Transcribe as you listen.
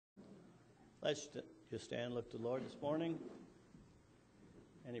Let's just stand and look to the Lord this morning.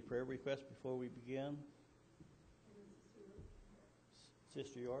 Any prayer requests before we begin?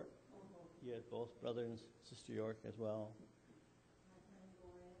 Sister York? Yes, both brother and Sister York as well.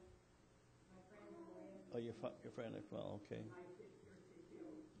 Oh, your friend as well, okay.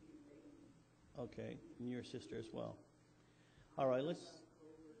 Okay, and your sister as well. All right, let's...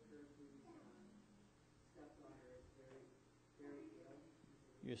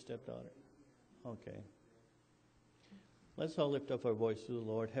 Your stepdaughter. Okay. Let's all lift up our voice to the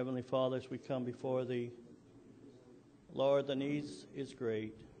Lord. Heavenly Father, as we come before Thee, Lord, the needs is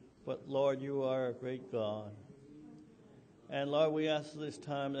great, but Lord, You are a great God. And Lord, we ask this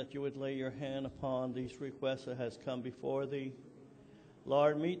time that You would lay Your hand upon these requests that has come before Thee.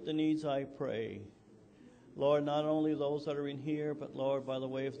 Lord, meet the needs, I pray. Lord, not only those that are in here, but Lord, by the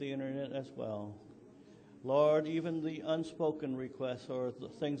way of the internet as well. Lord, even the unspoken requests or the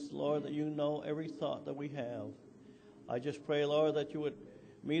things, Lord, that You know every thought that we have. I just pray, Lord, that You would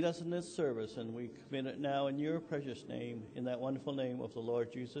meet us in this service, and we commit it now in Your precious name, in that wonderful name of the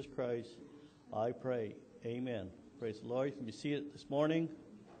Lord Jesus Christ. I pray. Amen. Praise the Lord. You can be seated this morning.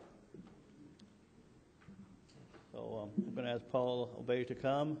 So I'm going to ask Paul Obey to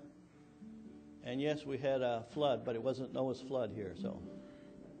come. And yes, we had a flood, but it wasn't Noah's flood here. So,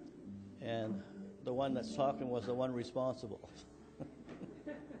 and the one that's talking was the one responsible.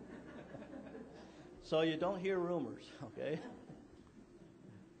 So you don't hear rumors, okay?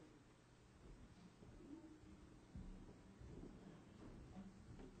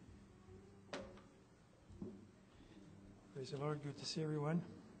 Praise the Lord. Good to see everyone.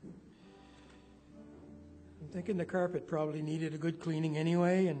 I'm thinking the carpet probably needed a good cleaning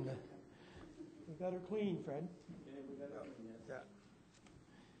anyway, and we got her clean, Fred. Yeah, we got it clean, yes. Yeah.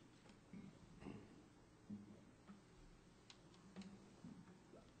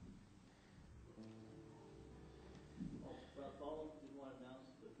 Paul, do you want to announce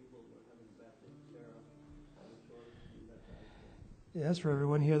the people who are having baptism? Sarah, Yes, for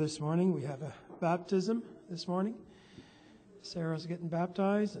everyone here this morning, we have a baptism this morning. Sarah's getting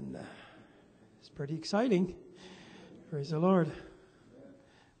baptized, and it's pretty exciting. Praise the Lord.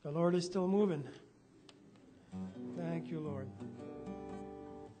 The Lord is still moving. Thank You, Lord.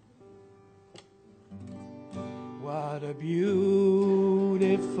 What a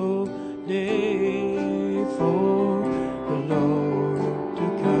beautiful day for the Lord to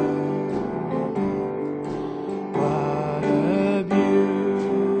come. What a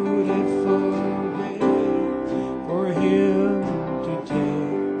beautiful day for Him to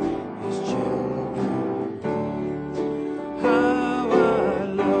take His children. How I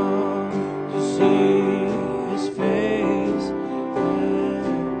long to see His face and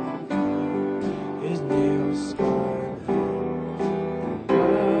His nails scarred.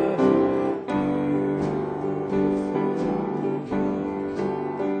 What a beautiful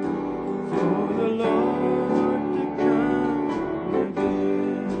for the Lord to come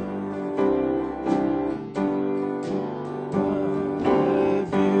again. What a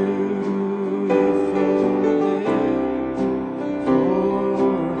beautiful day for the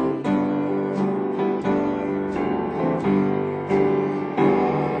Lord.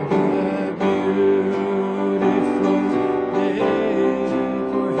 What a beautiful day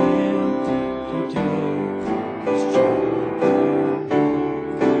for Him to take His children.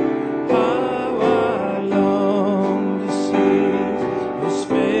 How I long to see His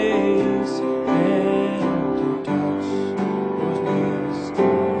face and to touch those nails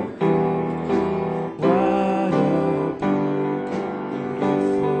scarred. What a beautiful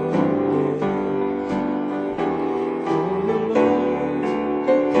day for the Lord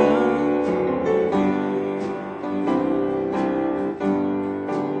to come again.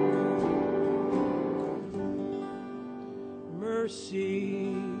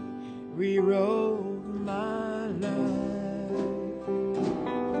 Mercy rewrote my life.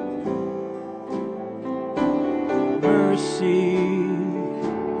 Mercy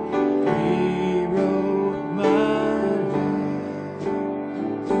rewrote my life.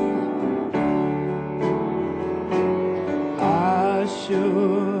 I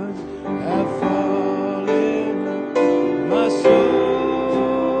should have fallen, my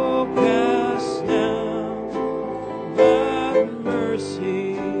soul cast down, but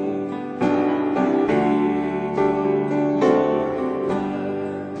mercy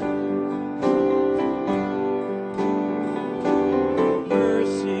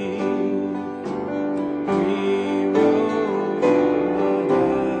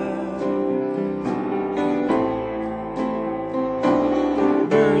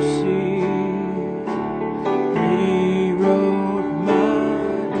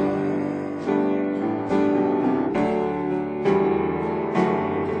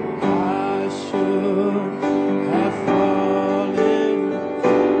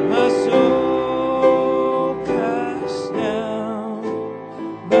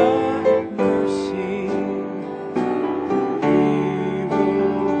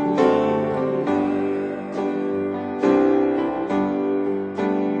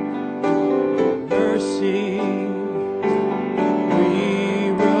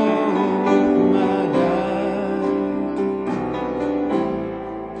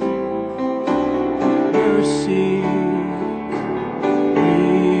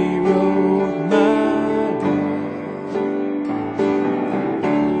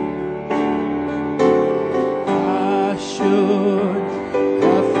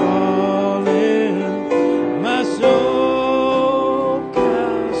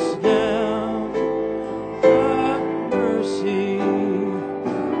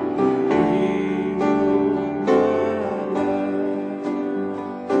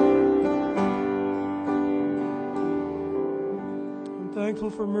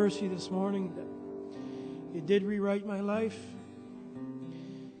grateful for mercy this morning that you did rewrite my life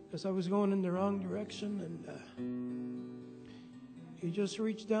because I was going in the wrong direction, and you just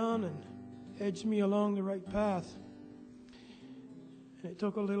reached down and edged me along the right path. And it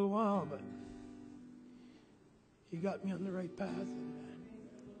took a little while, but you got me on the right path. And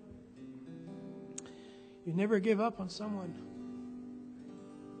you never give up on someone,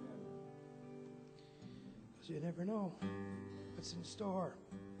 because you never know what's in store.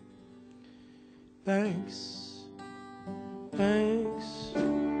 Thanks, thanks,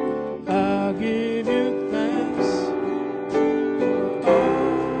 I give you thanks for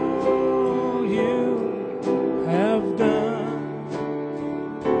all you have done.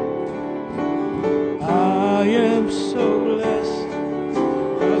 I am so blessed,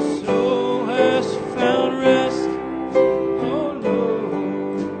 my soul has found rest. Oh Lord,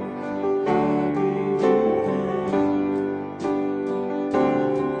 I give you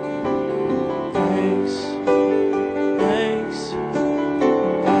thanks. Thanks,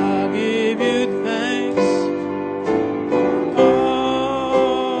 I give you thanks for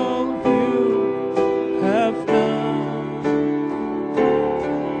all you have done.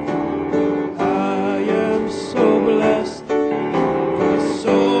 I am so blessed, my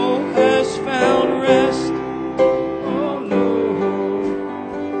soul has found rest. Oh Lord,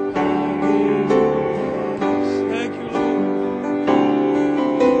 I give you thanks. Thank you, Lord.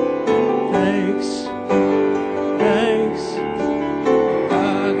 Thanks, thanks, I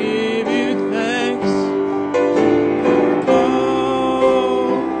give you thanks for all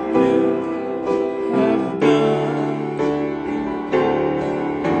you have done.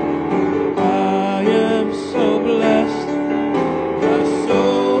 I am so blessed, my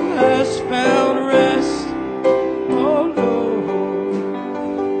soul has found rest. Oh Lord,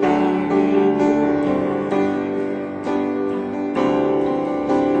 I give you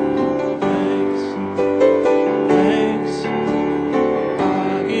thanks. Thanks, I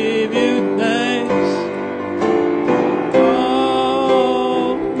give you thanks for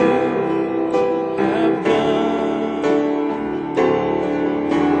all you have done.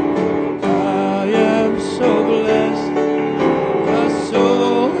 I am so blessed, my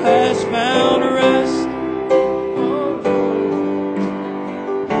soul has found rest. Oh Lord,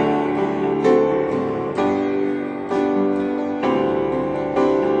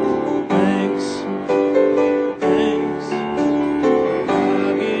 thanks, thanks, I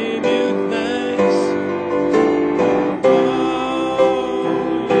give you thanks for all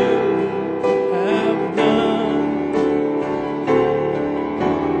you have done.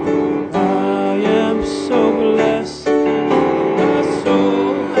 I am so blessed, my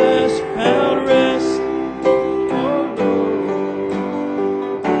soul has found rest. Oh Lord,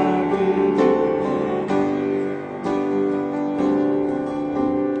 I give you thanks.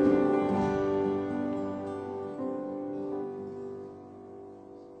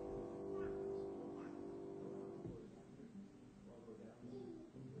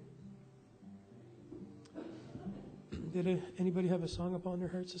 Did anybody have a song upon their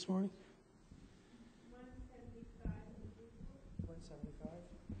hearts this morning? 175.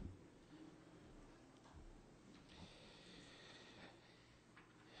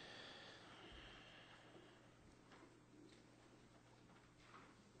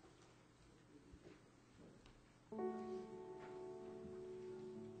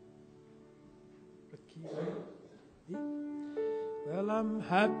 With key, right? E? Well, I'm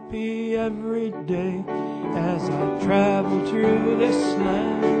happy every day as I travel through this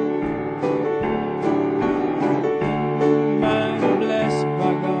land. I'm blessed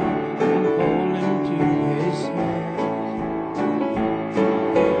by God and holding to His hand.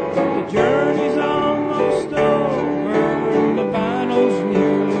 The journey's almost over and the battle's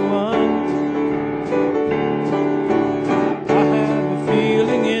nearly won. I have a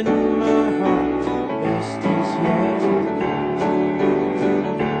feeling in my heart best is yet to come.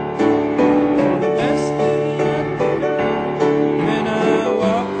 The best is yet to come when I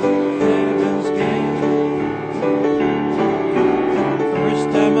walk through heaven's gate. First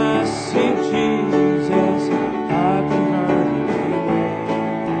time I see Jesus, I can hardly wait.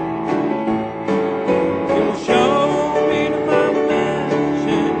 He'll show me to my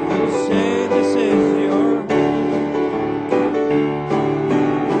mansion. He'll say, "This is your home."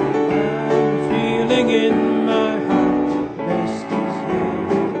 I'm feeling in my heart best is yet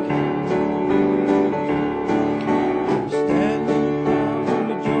to come. I'm standing down on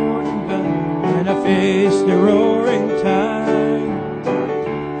the Jordan Valley when I face the roaring tide.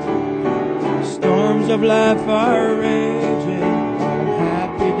 The storms of life are raging, I'm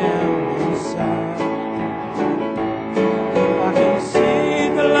happy down inside. I can see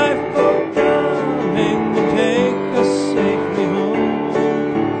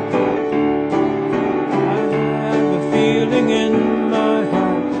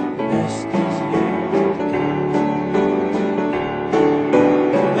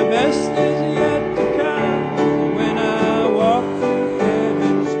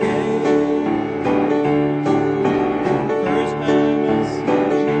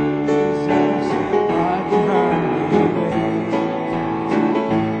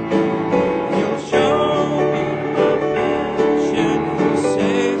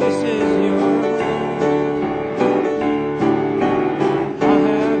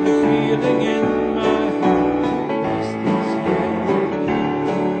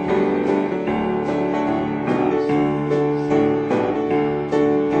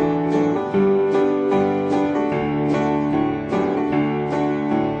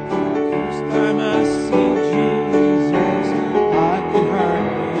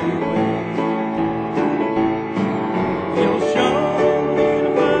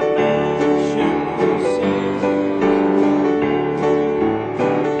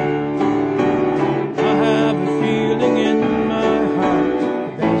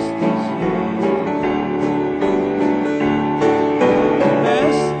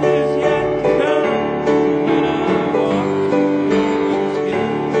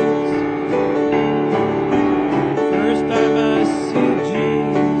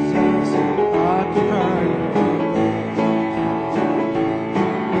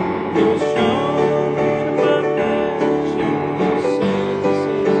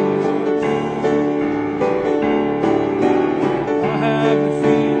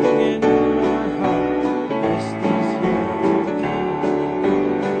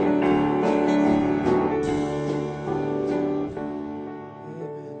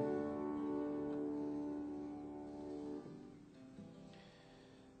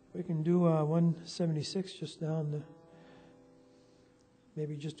can do 176 just now, and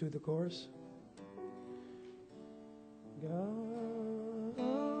maybe just do the chorus. God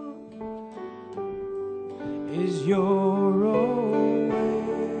is your always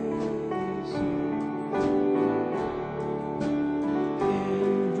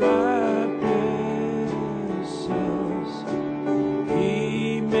in dry places.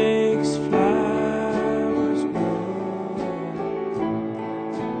 He makes flowers grow.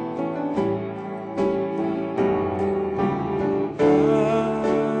 God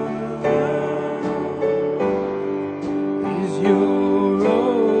is your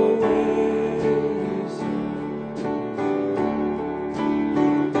always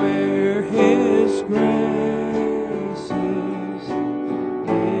where His grace is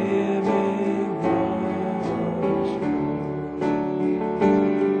living waters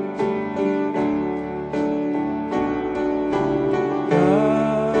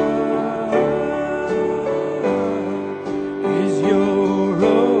God is your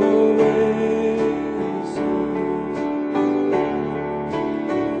always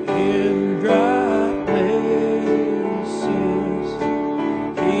in dry places.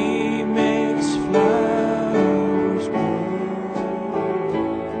 He makes flowers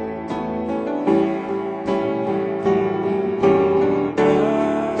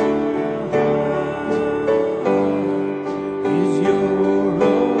God is your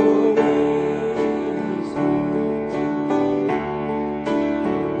always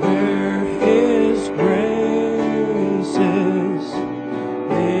where His grace is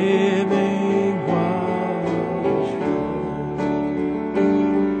living waters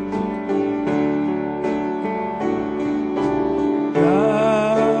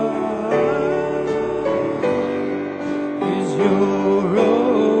God is your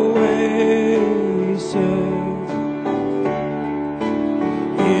oasis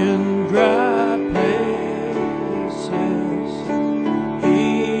in dry places.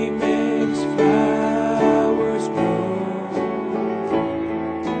 He makes flowers grow.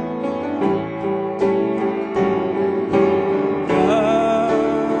 God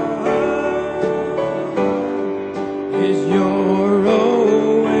is your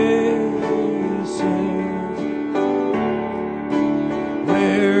oasis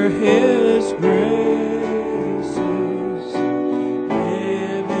where His grace is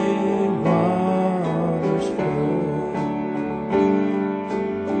living waters flow.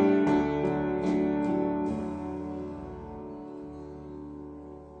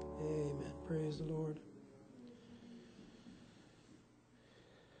 Amen. Praise the Lord. Do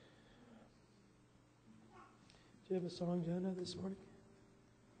you have a song, Jana, this morning?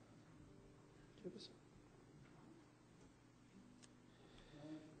 Do you have a song?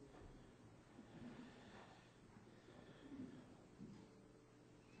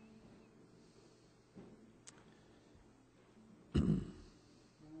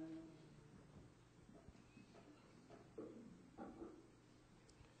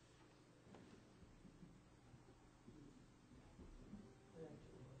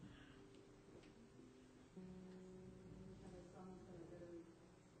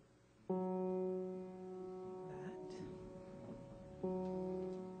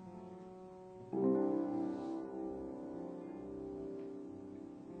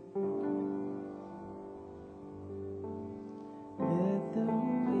 Let the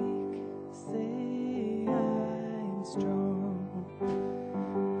weak say I'm strong.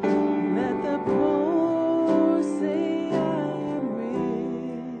 Let the poor say I am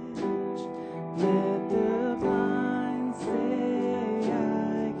rich. Let the blind say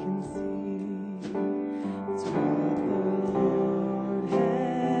I can see. It's what the Lord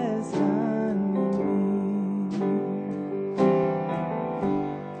has done in me.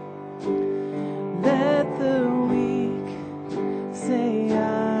 Let the weak say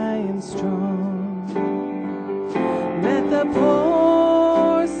I am strong. Let the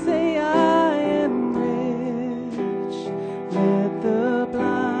poor say I am rich. Let the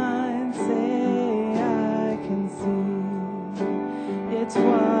blind say I can see. It's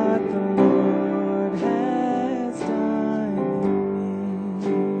what the Lord has done in me.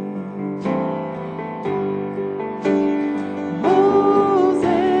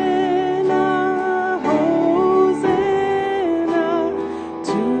 Hosanna, Hosanna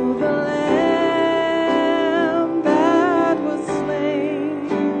to the Lamb that was slain.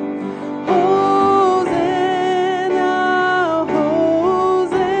 Hosanna,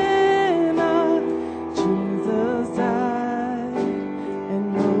 Hosanna, Jesus died and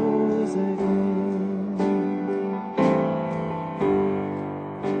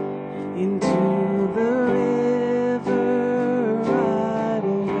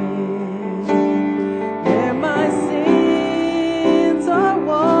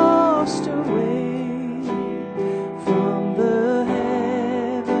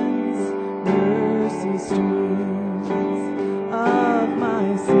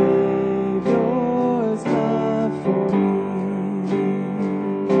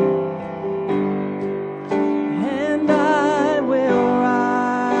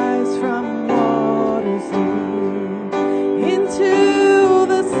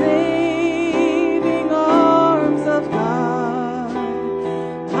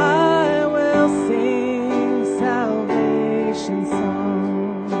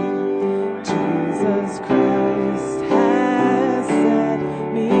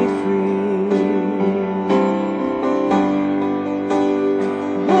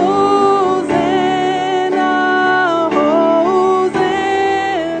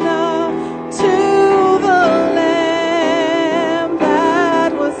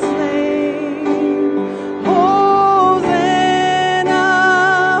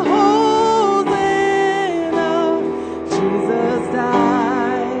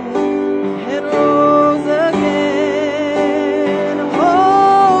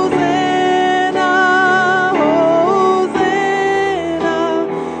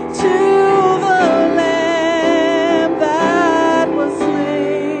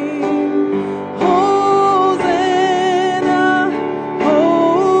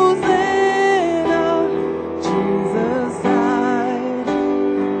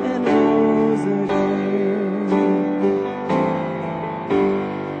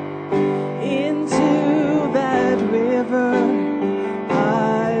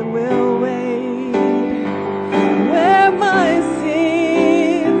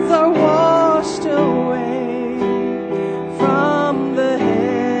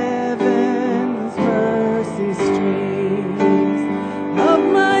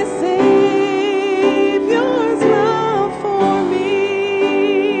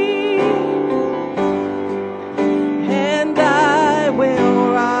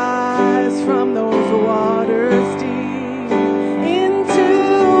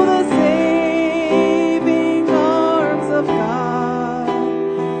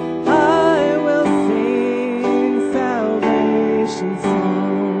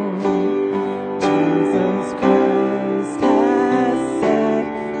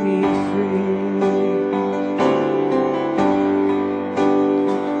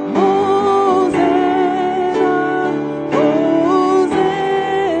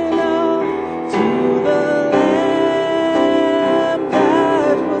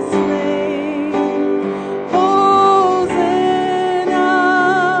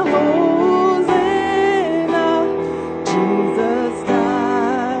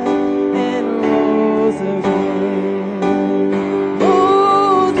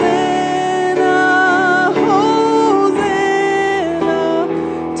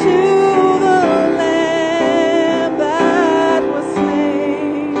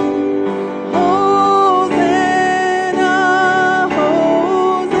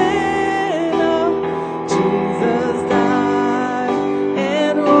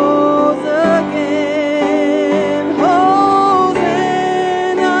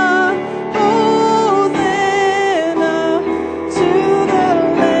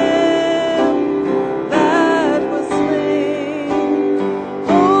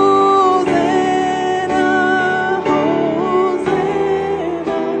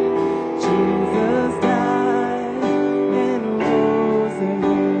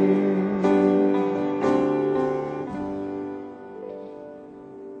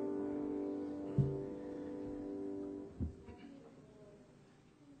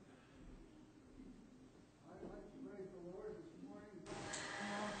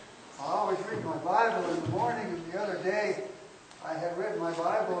read my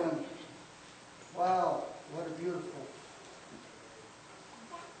Bible and wow, what a beautiful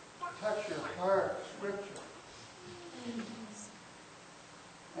touch your heart scripture.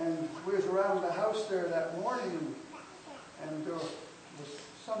 And we was around the house there that morning, and there was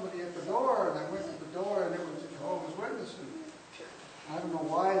somebody at the door, and I went to the door, and it was a Jehovah's Witness. And I don't know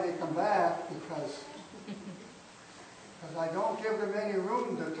why they come back, because I don't give them any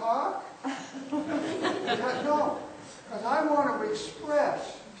room to talk. No, because I want to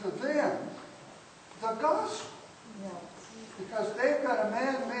express to them the gospel. Because they've got a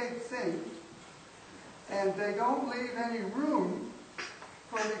man-made thing, and they don't leave any room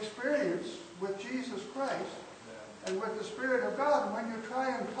for an experience with Jesus Christ and with the Spirit of God. And when you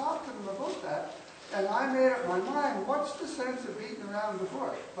try and talk to them about that, and I made up my mind, what's the sense of beating around the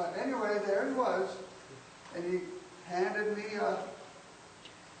bush? But anyway, there he was, and he handed me or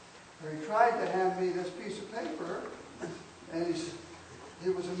he tried to hand me this piece of paper, and he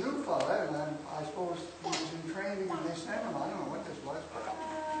was a new fella, and I suppose he was in training, and they sent him, I don't know what this was,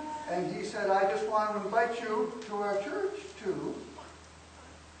 and he said, I just want to invite you to our church to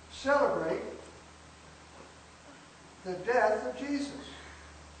celebrate the death of Jesus.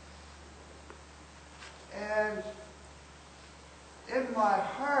 And in my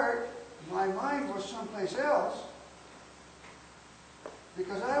heart, my mind was someplace else,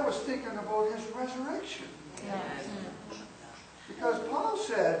 because I was thinking about his resurrection. Yes. Because Paul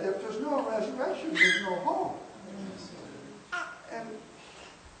said, if there's no resurrection, there's no hope. And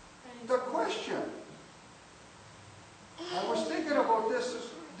the question, I was thinking about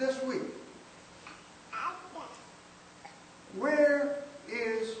this week. Where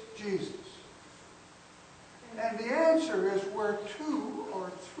is Jesus? And the answer is where 2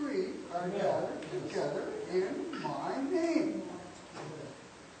 or 3 are gathered together in my name.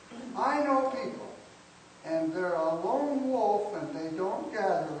 I know people, and they're a lone wolf, and they don't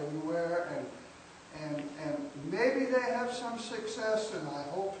gather anywhere, and maybe they have some success, and I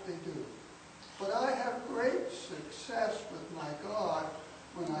hope they do. But I have great success with my God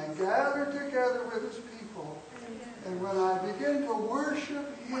when I gather together with his people, and when I begin to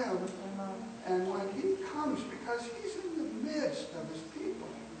worship him, and when he comes, because he's in the midst of his people,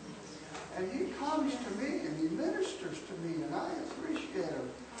 and he comes to me, and he ministers to me, and I appreciate him,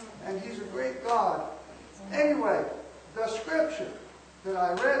 and he's a great God. Anyway, the scripture that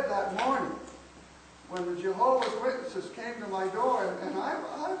I read that morning, when the Jehovah's Witnesses came to my door, and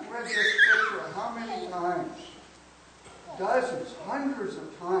I've read this scripture how many times? Dozens, hundreds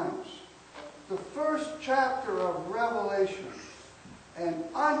of times. The first chapter of Revelation. And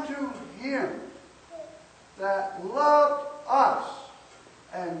unto him that loved us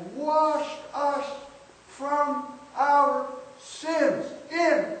and washed us from our sins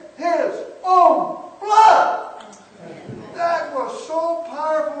in his own blood. That was so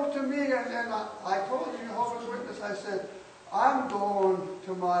powerful to me. And I told the Jehovah's Witness, I said, I'm going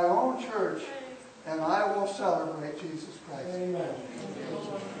to my own church and I will celebrate Jesus Christ. Amen.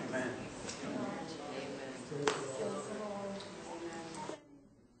 Amen.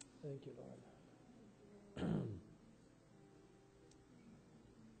 Thank you, Lord.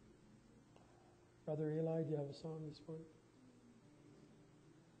 Brother Eli, do you have a song this morning?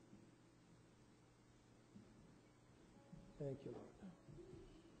 Thank you, Lord.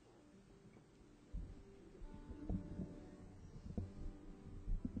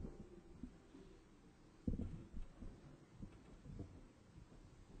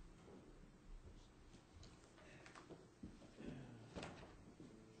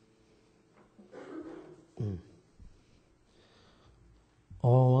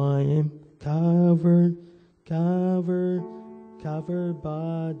 Oh, I am covered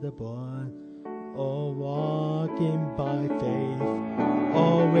by the blood. Oh, walking by faith.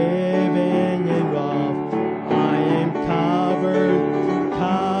 Oh, living in love. I am covered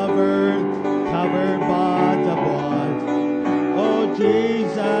by the blood. Oh,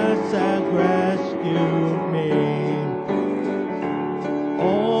 Jesus has rescued me.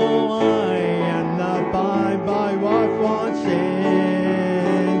 Oh, I am not bound by what once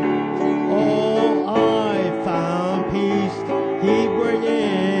sin. Oh, I found peace deep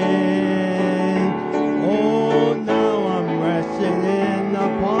within. Oh, now I'm resting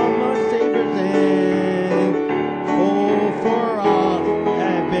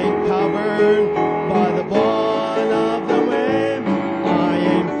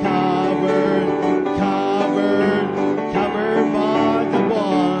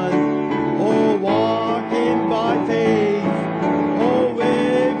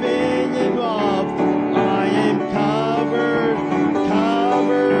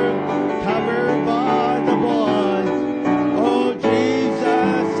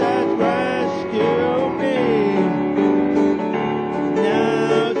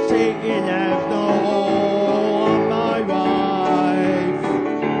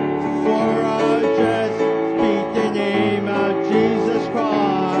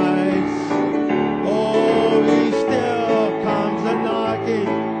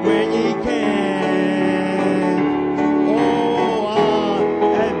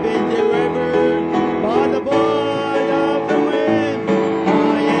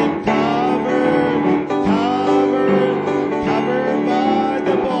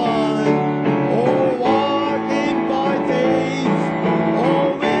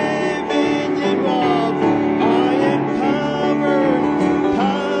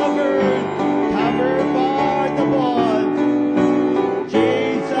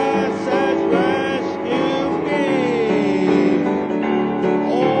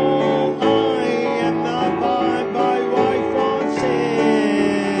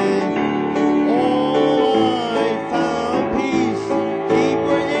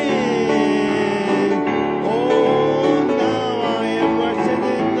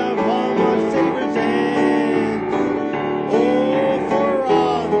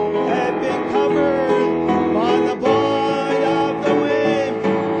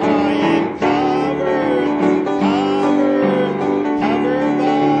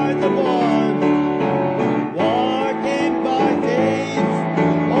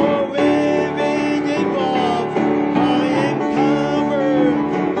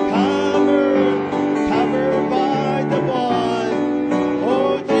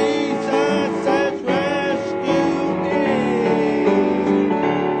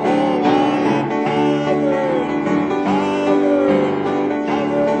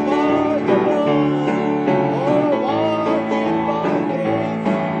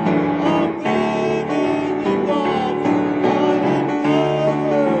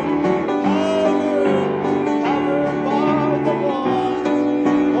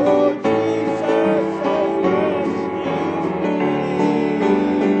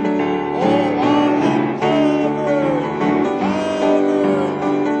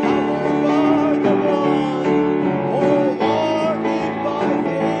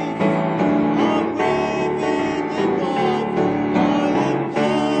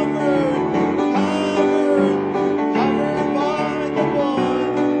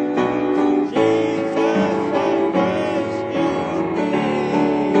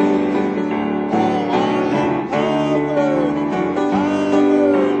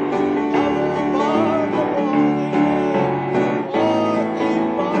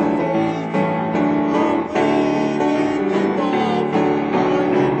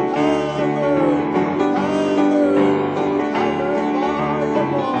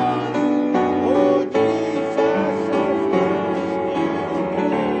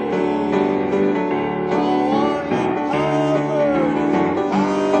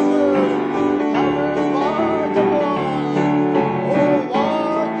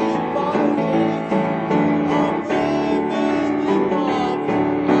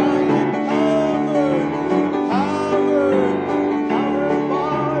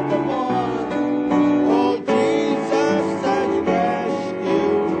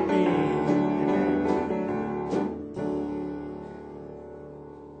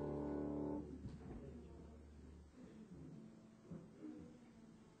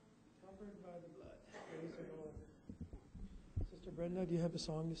Brenda, do you have a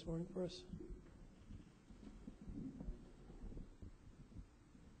song this morning for us?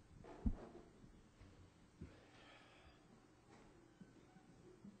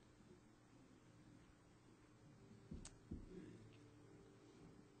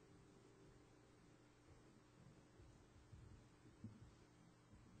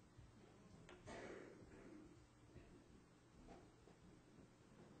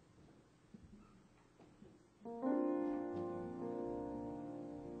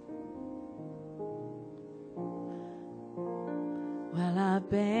 Well, I've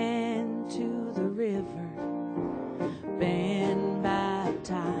been to the river, been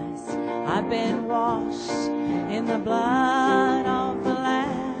baptized, I've been washed in the blood of the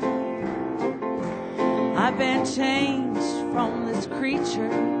Lamb. I've been changed from this creature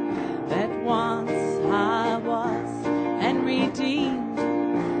that once I was, and redeemed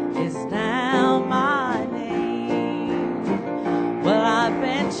is now my name. Well, I've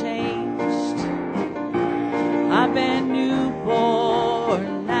been changed, I've been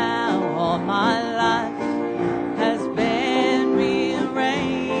newborn now, all my life has been rearranged.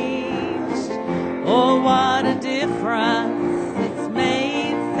 Oh, what a difference it's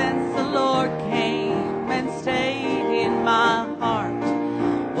made since the Lord came and stayed in my heart.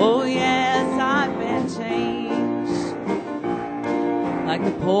 Oh yes, I've been changed. Like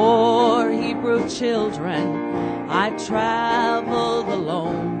the poor Hebrew children, I traveled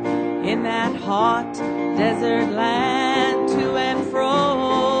alone in that hot desert land to and fro.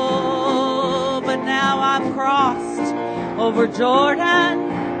 But now I've crossed over Jordan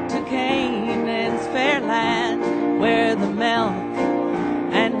to Canaan's fair land, where the milk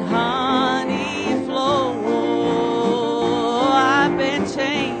and honey flow. I've been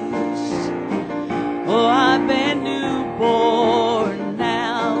changed. Oh, I've been newborn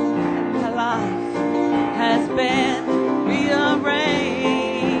now, and my life has been rearranged.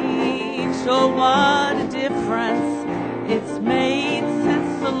 Oh, what a difference it's made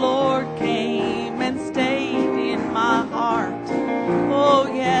since the Lord came and stayed in my heart. Oh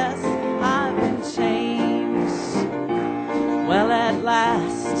yes, I've been changed. Well, at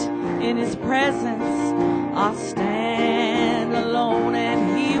last in His presence I'll stand alone,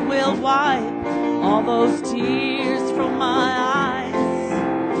 and He will wipe all those tears from my eyes,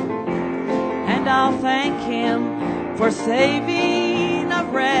 and I'll thank Him for saving a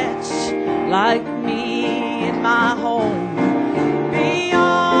wretch like me in my home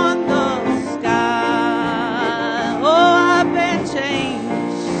beyond the sky. Oh, I've been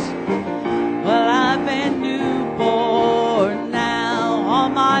changed. Well, I've been newborn now, all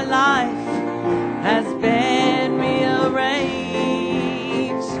my life has been rearranged.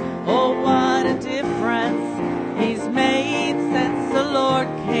 Oh, what a difference He's made since the Lord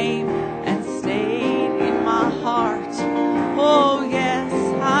came and stayed in my heart. Oh yes,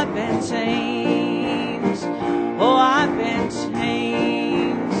 I've been changed. Oh, I've been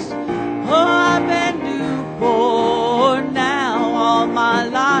changed. Oh, I've been newborn now, all my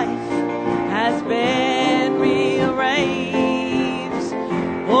life has been rearranged.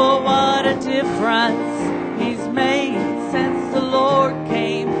 Oh, what a difference He's made since the Lord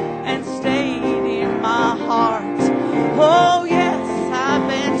came and stayed in my heart. Oh yes, I've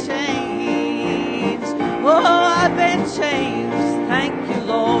been changed. Oh, I've been changed. Thank you,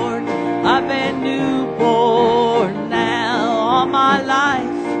 Lord. I've been newborn now, all my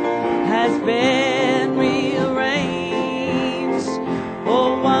life has been rearranged.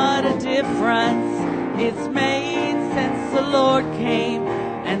 Oh, what a difference it's made since the Lord came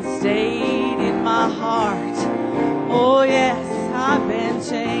and stayed in my heart. Oh yes, I've been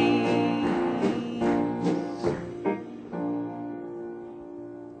changed.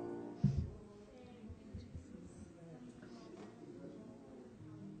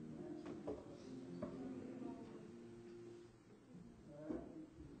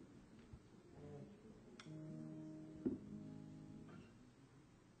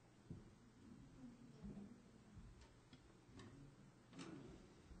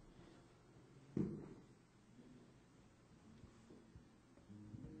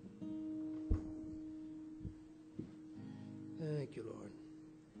 Thank you, Lord.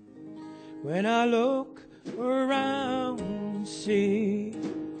 When I look around and see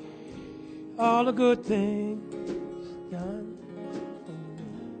all the good things done for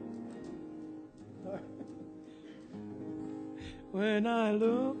me. When I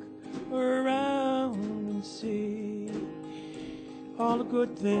look around and see all the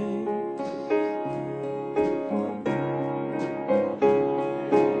good things,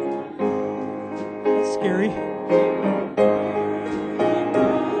 that's scary.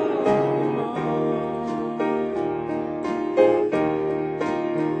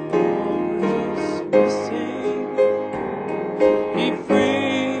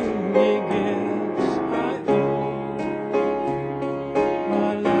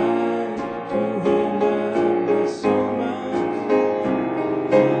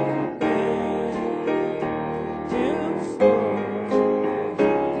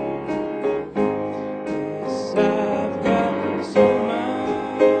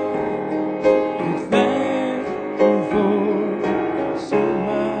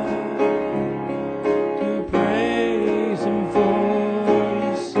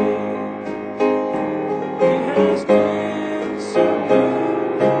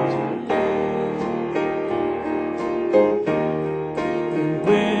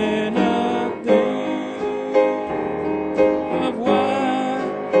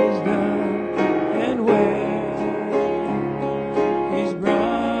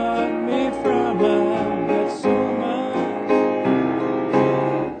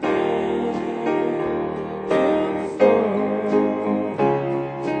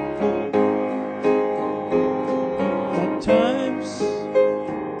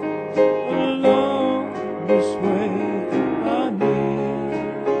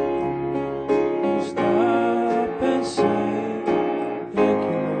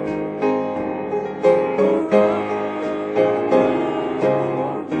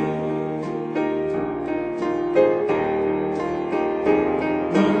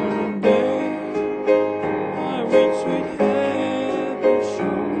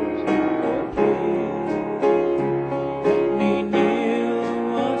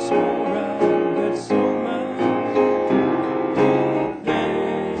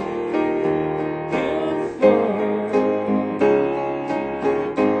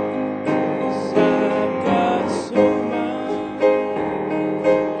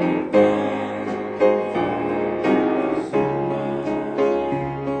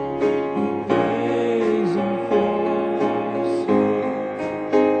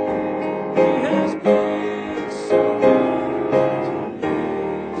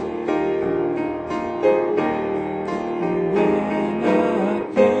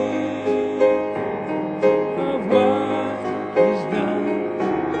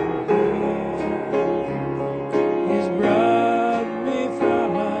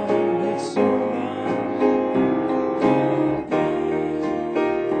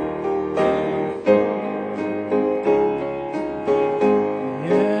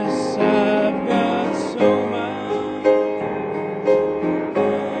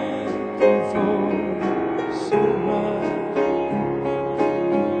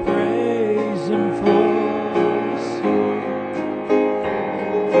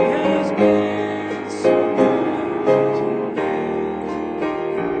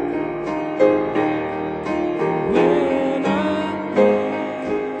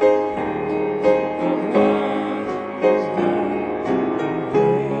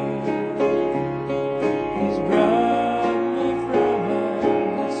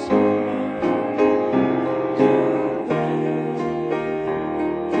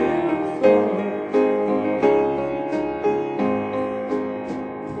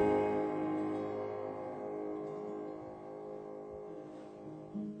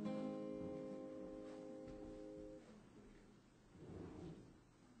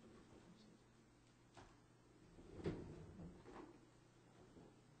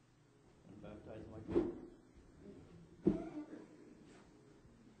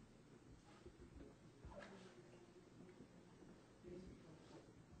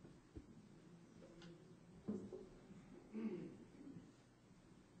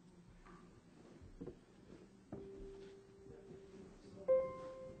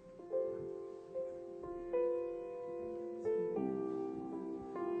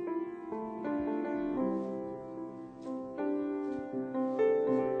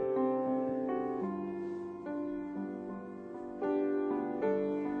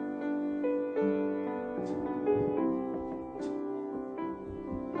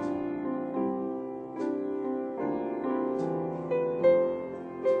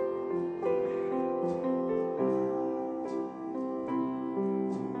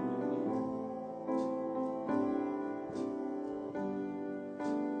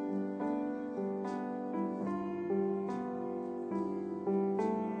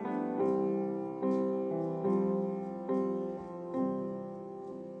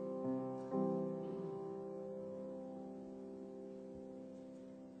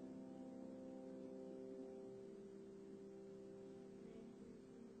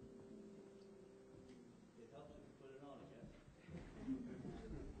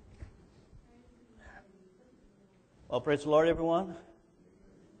 Well, praise the Lord, everyone.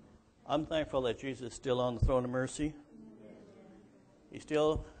 I'm thankful that Jesus is still on the throne of mercy. He's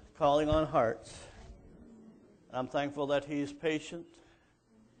still calling on hearts. I'm thankful that He's patient.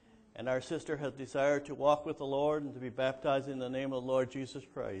 And our sister has desired to walk with the Lord and to be baptized in the name of the Lord Jesus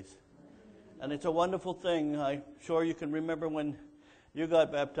Christ. And it's a wonderful thing. I'm sure you can remember when you got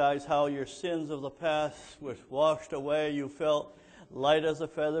baptized, how your sins of the past were washed away. You felt light as a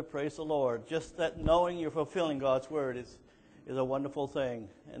feather. Praise the Lord. Just that knowing you're fulfilling God's word is a wonderful thing.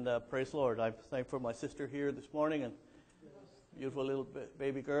 And praise the Lord. I'm thankful for my sister here this morning and beautiful little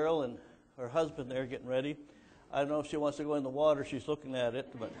baby girl and her husband there getting ready. I don't know if she wants to go in the water. She's looking at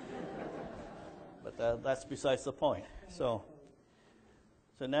it, but that's besides the point. So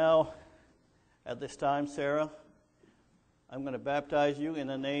now, at this time, Sarah, I'm going to baptize you in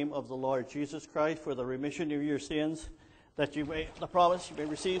the name of the Lord Jesus Christ for the remission of your sins, that you may, the promise, you may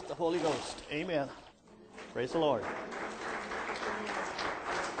receive the Holy Ghost. Amen. Praise the Lord.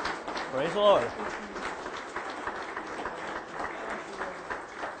 Praise the Lord.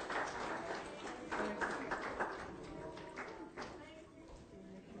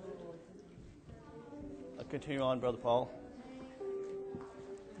 I'll continue on, Brother Paul.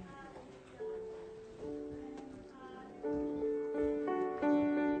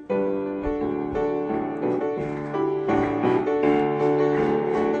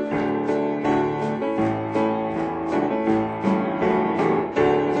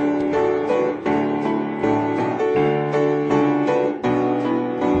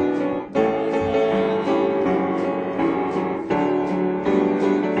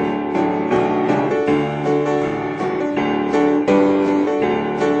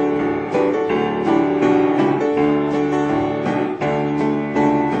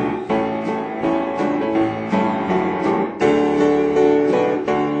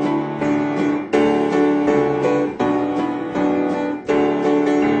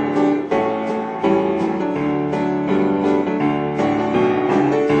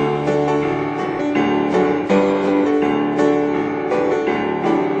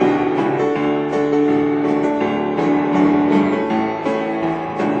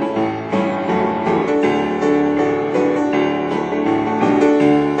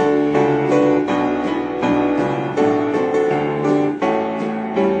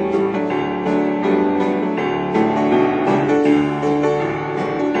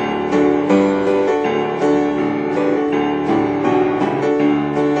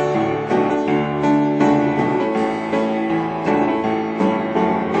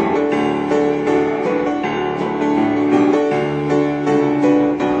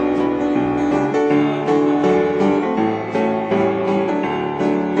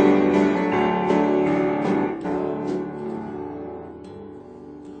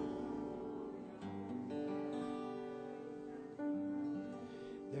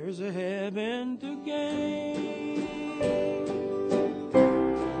 There's a heaven to gain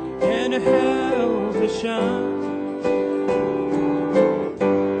and a hell to shine.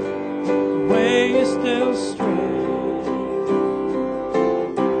 The way is still straight.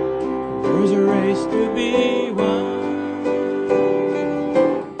 There's a race to be won.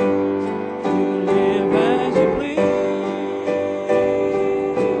 You can live as you please,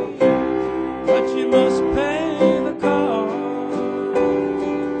 but you must pay the cost.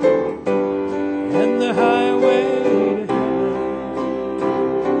 And the highway to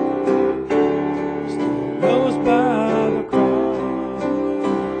heaven still goes by the cross.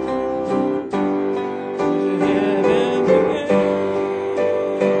 There's a heaven to gain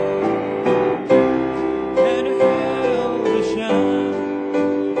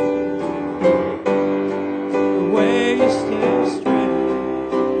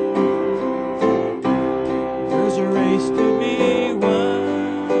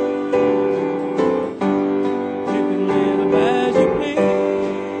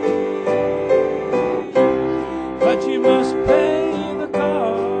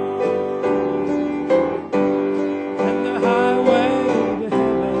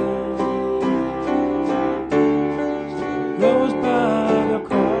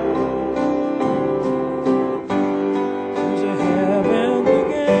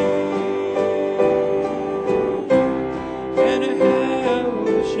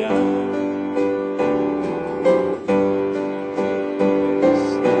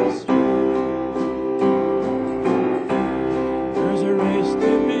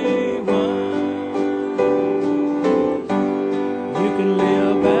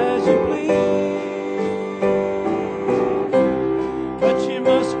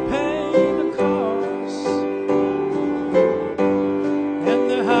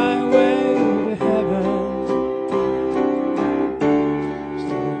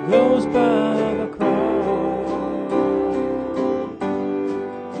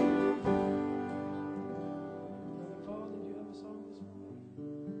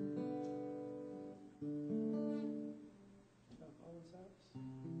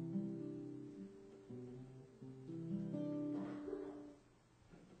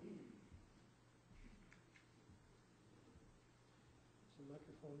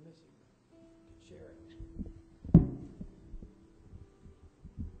phone missing. Share it.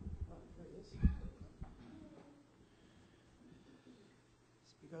 Oh, there it is.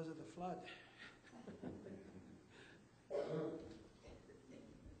 It's because of the flood.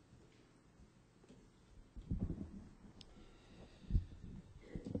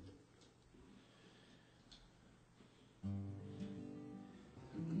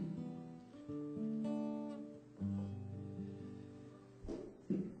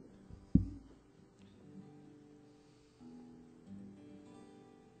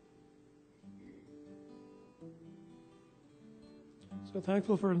 So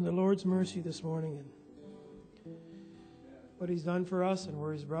thankful for the Lord's mercy this morning and what He's done for us and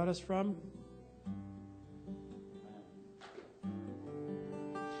where He's brought us from.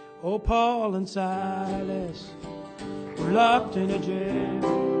 Oh, Paul and Silas were locked in a jail.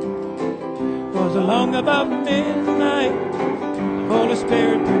 It was along about midnight, the Holy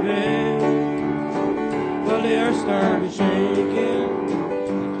Spirit prevailed. Well, the earth started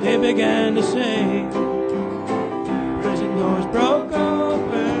shaking, they began to sing. Prison doors broke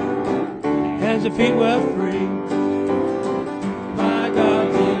open, hands and feet were free. My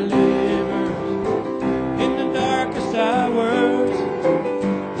God delivers in the darkest hours.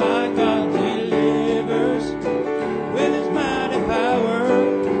 My God delivers with His mighty power.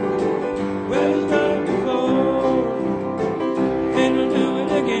 Well, He's done it before, and He'll do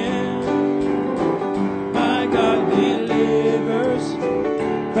it again. My God delivers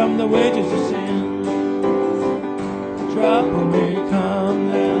from the wages of sin. Trouble may come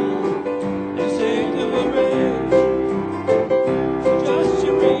down and Satan will rage. Just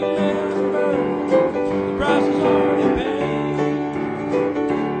you remember the price is already paid.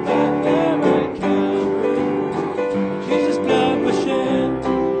 Back there at Calvary, Jesus' blood was shed.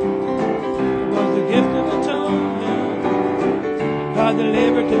 It was the gift of atonement God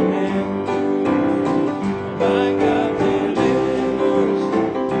delivered to men. My God delivers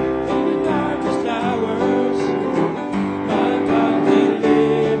in the darkest hours. My God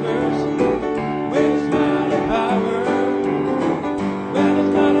delivers with His mighty power. Well,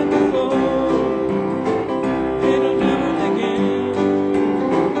 He's done it before, He'll do it again.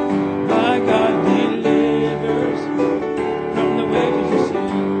 My God delivers from the wages of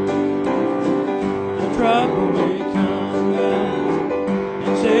sin. The trouble may come down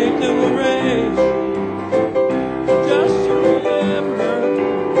and Satan will rage. Just to remember,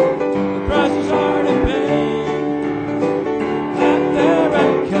 the price is already paid. Back there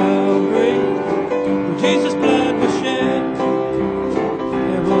at Calvary, where Jesus' blood was shed,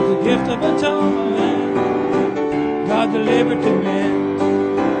 there was a gift of atonement God delivered to men.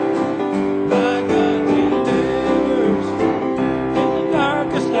 My God delivers in the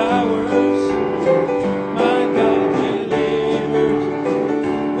darkest hours. My God delivers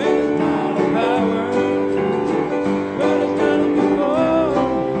with His mighty power. Well, He's done it before,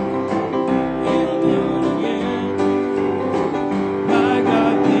 He'll do it again. My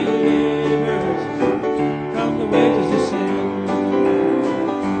God delivers from the wages of sin.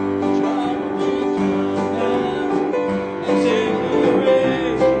 Trouble will come down and Satan will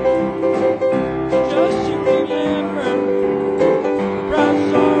rage. Just you remember, the price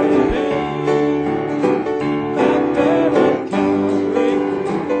is already paid. Back there at Calvary,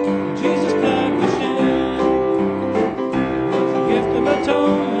 Jesus' blood was shed. It was the gift of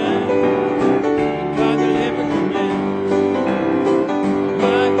atonement God delivered to men.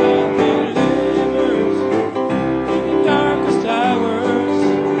 My God delivers in the darkest hours.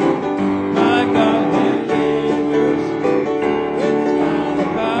 My God delivers with His mighty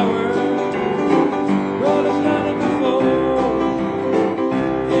power. Well, He's done it before,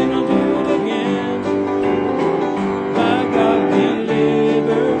 and He'll do it again. My God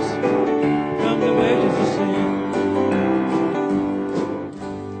delivers from the wages of sin.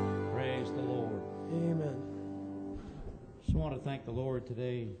 Praise the Lord. Amen. Just want to thank the Lord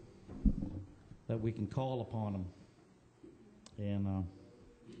today that we can call upon Him. And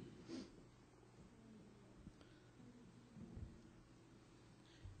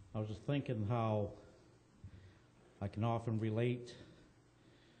I was just thinking how I can often relate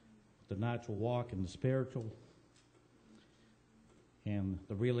the natural walk and the spiritual and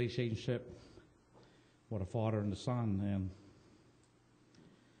the relationship with a father and the son. And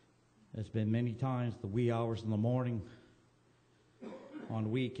it's been many times the wee hours in the morning,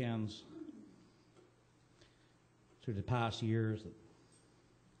 on weekends, through the past years, that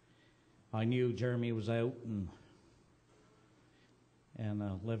I knew Jeremy was out and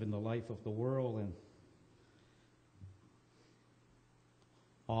living the life of the world, and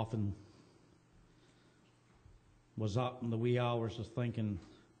often was up in the wee hours just thinking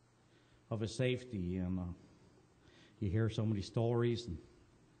of his safety. And you hear so many stories, and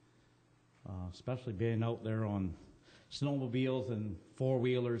especially being out there on snowmobiles and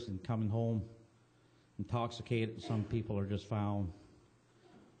four-wheelers and coming home intoxicated. Some people are just found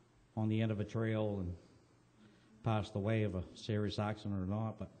on the end of a trail and passed away of a serious accident or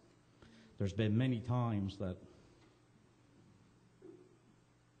not. But there's been many times that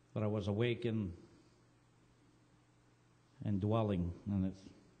I was awakened and dwelling,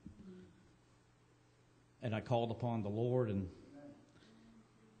 and I called upon the Lord, and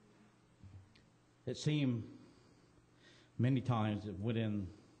it seemed many times that within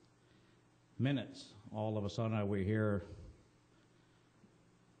minutes, all of a sudden I would hear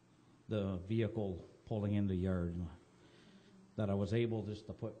the vehicle pulling in the yard, that I was able just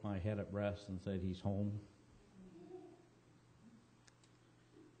to put my head at rest and said, he's home.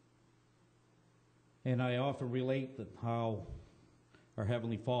 And I often relate that how our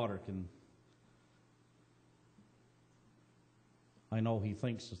Heavenly Father can, I know he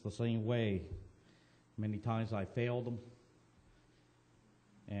thinks it's the same way. Many times I failed him,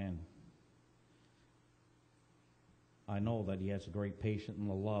 and I know that he has a great patience and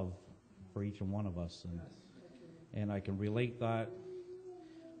a love for each and one of us. And I can relate that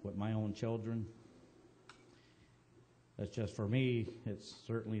with my own children. That's just for me, it's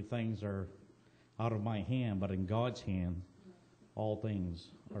certainly things are out of my hand, but in God's hand, all things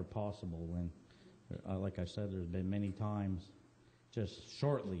are possible. And like I said, there's been many times just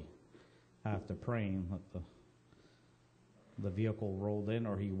shortly after praying that the vehicle rolled in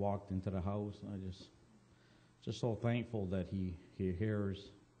or he walked into the house. I just so thankful that he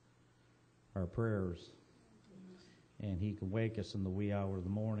hears our prayers, and he can wake us in the wee hour of the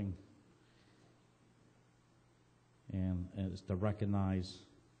morning, and it's to recognize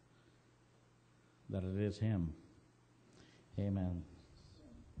that it is him. Amen.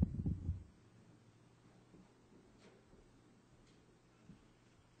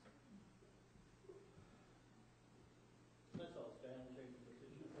 Let's all stand and take the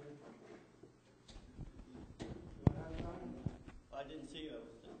petition of prayer. I didn't see you. I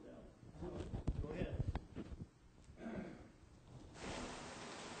was sitting down. Go ahead.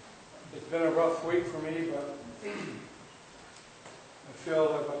 It's been a rough week for me, but I feel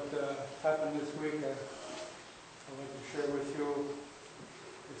that what happened this week, I'd like to share with you.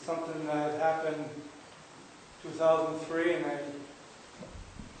 It's something that happened 2003, and I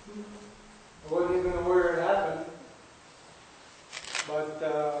wasn't even aware it happened. But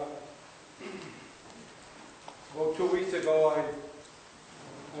about 2 weeks ago,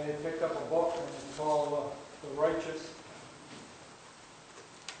 I picked up a book, and it's called The Righteous,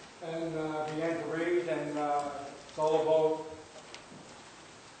 and began to read, and it's all about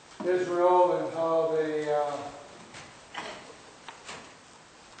Israel and how the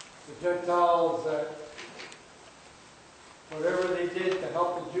Gentiles, that whatever they did to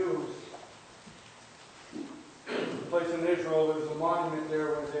help the Jews, the place in Israel, there's a monument there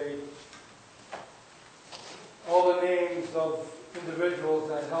where all the names of individuals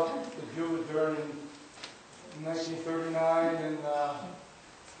that helped the Jews during 1939 and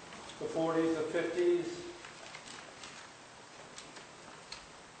the 40s, the 50s.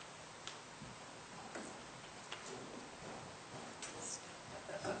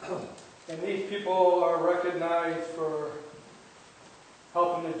 And these people are recognized for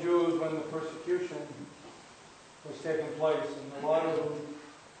helping the Jews when the persecution was taking place. And a lot of them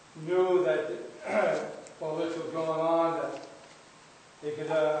knew that while this was going on, that they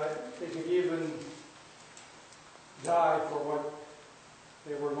could even die for what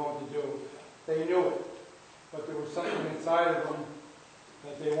they were going to do. They knew it, but there was something inside of them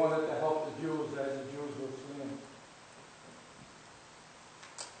that they wanted to help the Jews as the Jews were fleeing.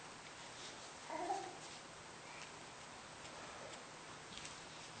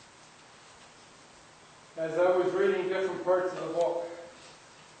 As I was reading different parts of the book,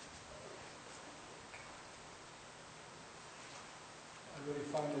 I really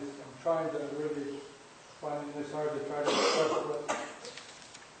find this, I'm trying to really find this hard to try to express, but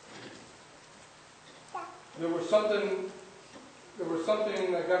there was something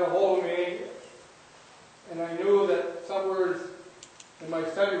that got a hold of me, and I knew that somewhere in my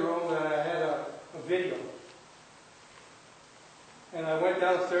study room that I had a video. And I went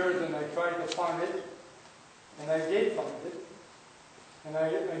downstairs and I tried to find it, and I did find it. And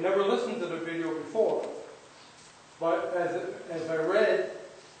I never listened to the video before, but as I read,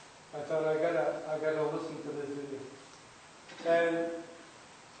 I thought I gotta listen to this video. And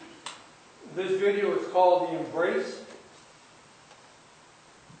this video is called The Embrace,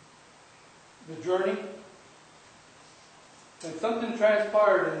 The Journey. And something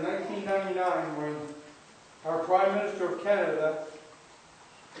transpired in 1999 when our Prime Minister of Canada,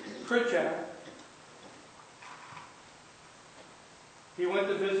 Christian, he went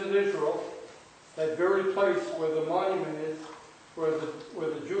to visit Israel, that very place where the monument is, where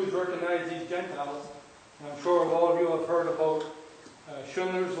the Jews recognize these Gentiles. And I'm sure all of you have heard about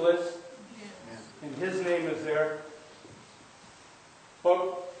Schindler's List, and his name is there.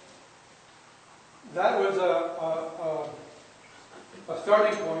 But that was a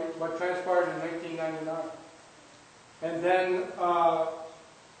starting point, what transpired in 1999. And then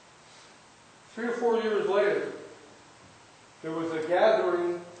 3 or 4 years later, there was a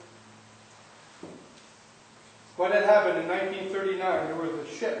gathering. What had happened in 1939, there was a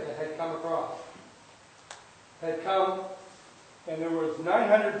ship that had come across. Had come, and there was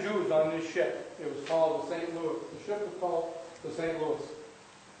 900 Jews on this ship. It was called the St. Louis. The ship was called the St. Louis.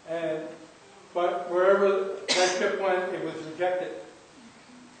 But wherever that ship went, it was rejected.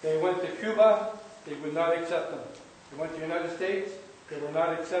 They went to Cuba, they would not accept them. They went to the United States, they were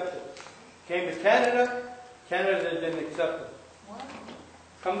not accepted. Came to Canada, Canada didn't accept them.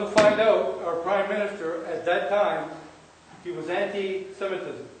 Come to find out, our Prime Minister at that time, he was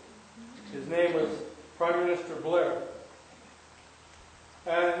anti-Semitism. His name was Prime Minister Blair.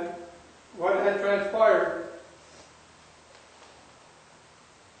 And what had transpired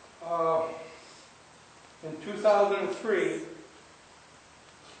in 2003,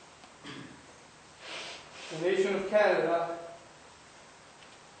 the nation of Canada,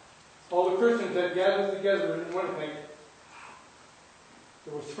 all the Christians had gathered together in Winnipeg.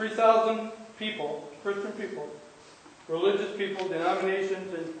 There was 3,000 people, Christian people, religious people,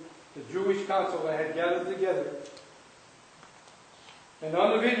 denominations, and the Jewish council that had gathered together. And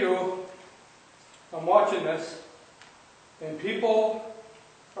on the video, I'm watching this, and people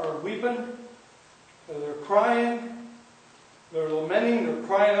are weeping, they're crying, they're lamenting, they're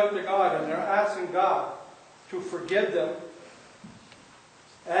crying out to God, and they're asking God to forgive them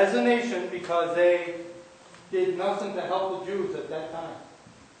as a nation because they did nothing to help the Jews at that time.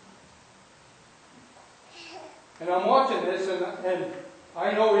 And I'm watching this, and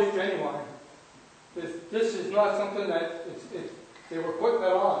I know it's genuine. This is not something that they were putting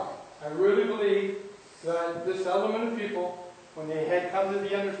it on. I really believe that this element of people, when they had come to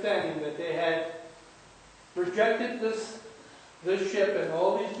the understanding that they had rejected this ship and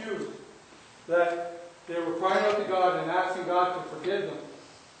all these Jews, that they were crying out to God and asking God to forgive them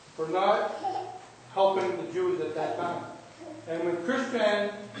for not helping the Jews at that time. And when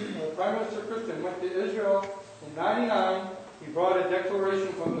Prime Minister Christian went to Israel in 1999, he brought a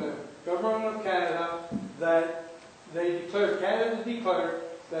declaration from the government of Canada that Canada declared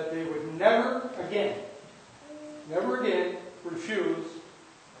that they would never again refuse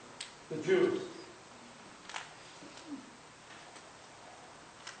the Jews.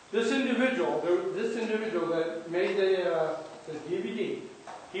 This individual that made the DVD,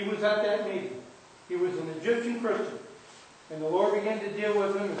 he was at that meeting. He was an Egyptian Christian. And the Lord began to deal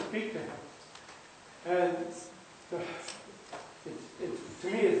with him and speak to him. And to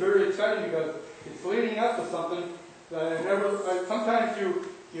me, it's very exciting because it's leading up to something that sometimes you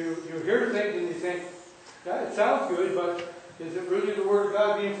hear things and you think, yeah, it sounds good, but is it really the Word of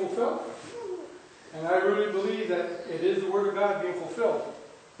God being fulfilled? And I really believe that it is the Word of God being fulfilled.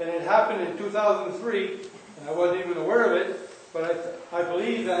 And it happened in 2003, and I wasn't even aware of it, but I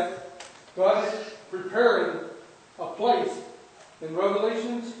believe that God is preparing a place in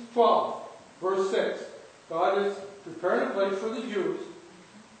Revelation 12, verse 6. God is preparing a place for the Jews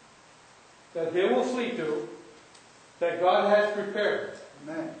that they will flee to, that God has prepared.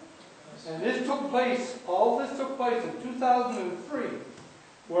 Amen. And all this took place in 2003,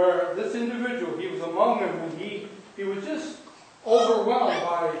 where this individual, he was among them, and he was just overwhelmed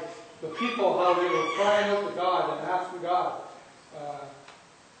by the people, how they were crying out to God and asking God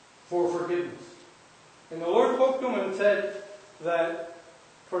for forgiveness. And the Lord spoke to him and said that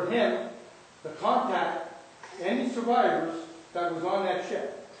for him, to contact any survivors that was on that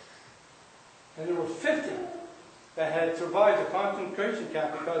ship. And there were 50 that had survived the concentration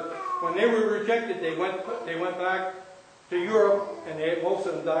camp because when they were rejected, they went back to Europe, and most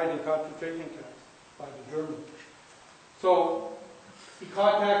of them died in concentration camps by the Germans. So he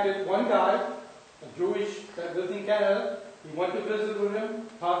contacted one guy, a Jewish that lived in Canada. He went to visit with him,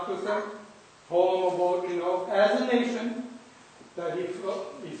 talked with him, told him about, as a nation, that he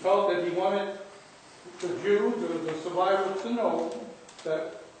felt that he wanted the Jews or the survivors to know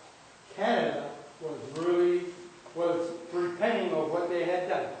that Canada was repenting of what they had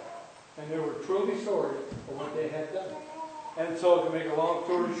done. And they were truly sorry for what they had done. And so, to make a long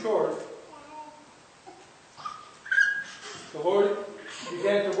story short, the Lord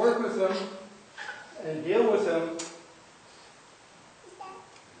began to work with him and deal with him.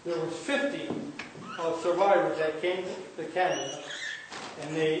 There was 50 survivors that came to Canada,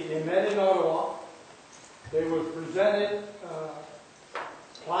 and they met in Ottawa. They were presented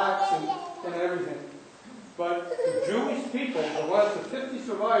plaques and everything. But the Jewish people, the 50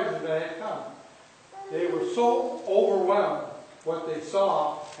 survivors that had come, they were so overwhelmed what they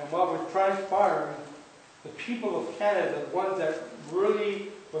saw and what was transpiring. The people of Canada, the ones that really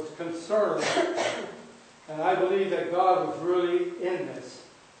was concerned, and I believe that God was really in this.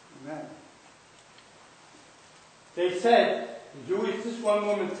 Amen. They said, this one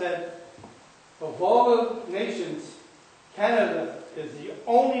woman said, of all the nations, Canada is the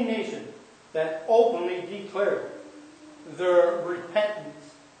only nation that openly declared their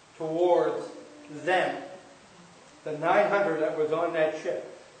repentance towards them. The 900 that was on that ship.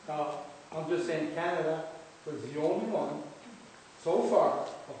 I'm just saying Canada was the only one so far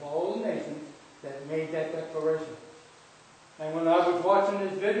of all the nations that made that declaration. And when I was watching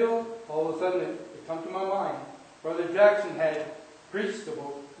this video, all of a sudden it come to my mind. Brother Jackson had preached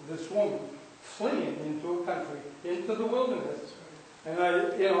about this woman fleeing into a country, into the wilderness. And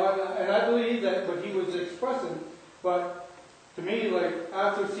I believe that what he was expressing, but to me, like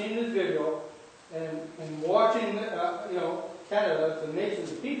after seeing this video and watching, Canada, the nation,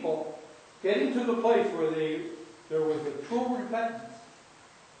 the people, getting to the place where there was a true repentance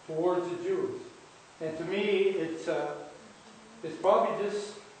towards the Jews. And to me, it's probably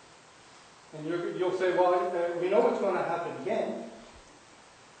just, and you'll say, well, we know what's going to happen again.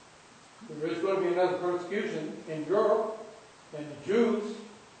 There is going to be another persecution in Europe and the Jews,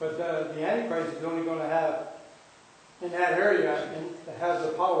 but the Antichrist is only going to have in that area and has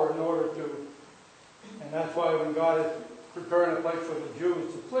the power in order to. And that's why when God is preparing a place for the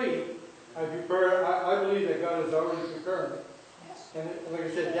Jews to flee, I believe that God is already preparing it. And like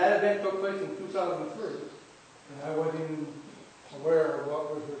I said, that event took place in 2003, and I wasn't even aware of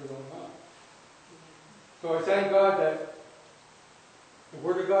what was really going on. So I thank God that the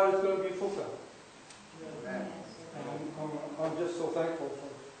Word of God is going to be fulfilled. Amen. And I'm just so thankful for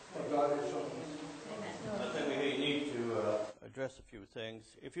what God has shown us. I think we need to address a few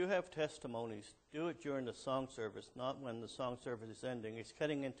things. If you have testimonies, do it during the song service, not when the song service is ending. It's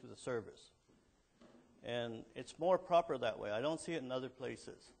cutting into the service. And it's more proper that way. I don't see it in other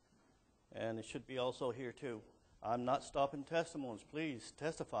places. And it should be also here too. I'm not stopping testimonies. Please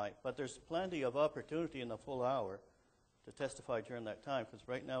testify. But there's plenty of opportunity in the full hour to testify during that time, because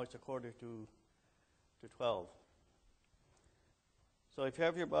right now it's 11:45. So if you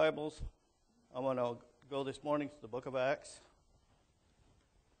have your Bibles, I want to go this morning to the book of Acts.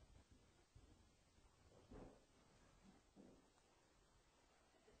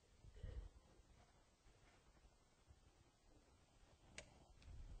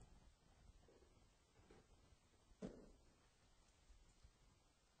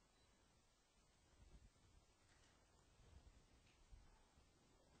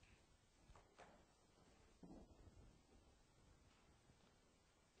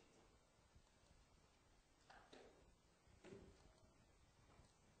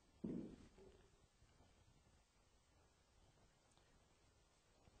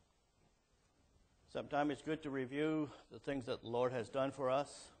 Sometimes it's good to review the things that the Lord has done for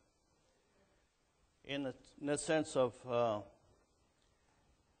us in the sense of,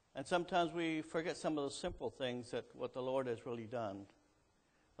 and sometimes we forget some of the simple things that what the Lord has really done.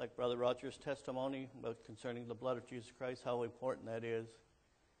 Like Brother Roger's testimony about concerning the blood of Jesus Christ, how important that is.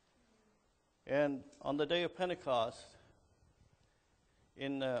 And on the day of Pentecost,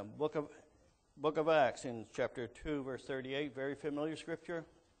 in the book of Acts, in chapter 2, verse 38, very familiar scripture,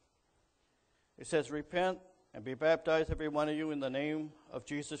 it says, "Repent and be baptized, every one of you, in the name of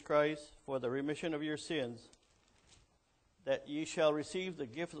Jesus Christ, for the remission of your sins, that ye shall receive the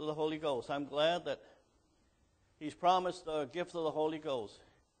gift of the Holy Ghost." I'm glad that He's promised the gift of the Holy Ghost.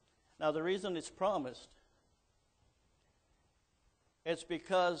 Now, the reason it's promised, it's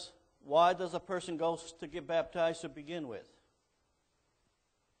because why does a person go to get baptized to begin with?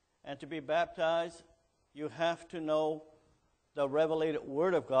 And to be baptized, you have to know the revelated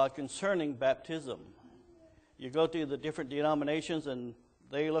Word of God concerning baptism. You go to the different denominations and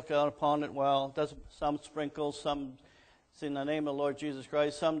they look out upon it, well, some sprinkle, some it's in the name of the Lord Jesus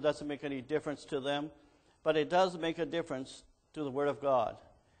Christ, some doesn't make any difference to them, but it does make a difference to the Word of God,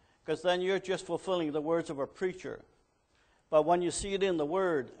 because then you're just fulfilling the words of a preacher. But when you see it in the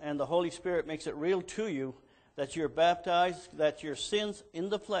Word and the Holy Spirit makes it real to you that you're baptized, that your sins in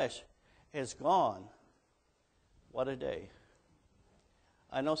the flesh is gone, what a day.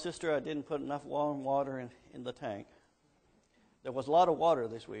 I know, sister, I didn't put enough warm water in the tank. There was a lot of water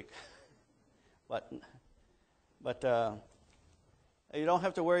this week. But you don't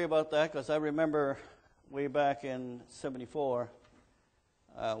have to worry about that, because I remember way back in 74,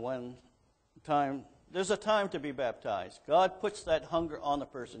 there's a time to be baptized. God puts that hunger on the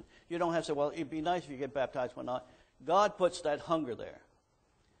person. You don't have to say, well, it'd be nice if you get baptized, but not. God puts that hunger there.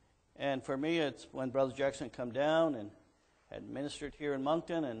 And for me, it's when Brother Jackson come down and had ministered here in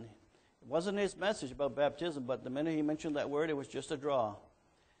Moncton, and it wasn't his message about baptism, but the minute he mentioned that word, it was just a draw.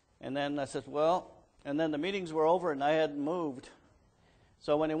 And then I said, well, and then the meetings were over, and I hadn't moved.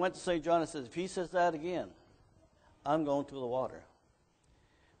 So when he went to St. John, I said, if he says that again, I'm going to the water.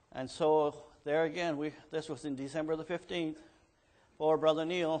 And so there again, this was in December the 15th. Poor Brother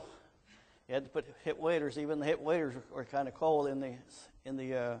Neil, he had to put hip waders. Even the hip waders were kind of cold in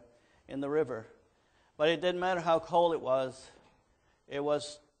the river. But it didn't matter how cold it was. It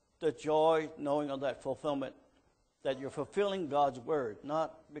was the joy knowing of that fulfillment, that you're fulfilling God's word,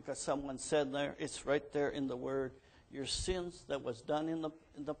 not because someone said there. It's right there in the word. Your sins that was done in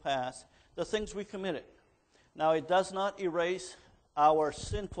the past, the things we committed. Now, it does not erase our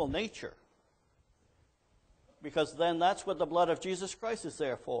sinful nature, because then that's what the blood of Jesus Christ is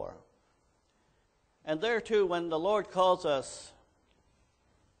there for. And there too, when the Lord calls us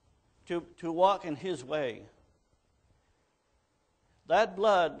to walk in His way, that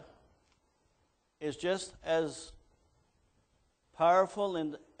blood is just as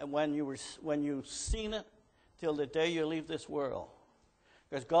powerful when you've seen it till the day you leave this world.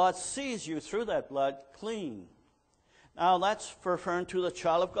 Because God sees you through that blood clean. Now that's referring to the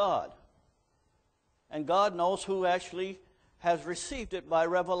child of God. And God knows who actually has received it by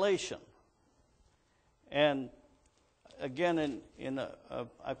revelation. And again,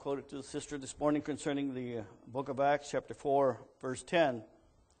 I quoted to the sister this morning concerning the book of Acts, chapter 4, verse 10.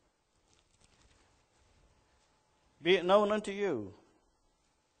 Be it known unto you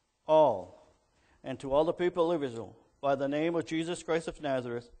all, and to all the people of Israel, by the name of Jesus Christ of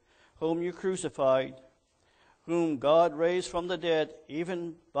Nazareth, whom you crucified, whom God raised from the dead,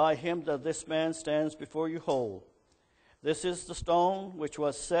 even by him that this man stands before you whole. This is the stone which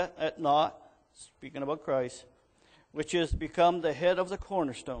was set at naught, speaking about Christ, which is become the head of the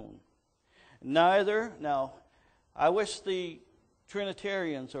cornerstone. Now, I wish the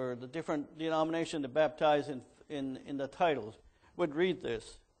Trinitarians or the different denominations that baptize in the titles would read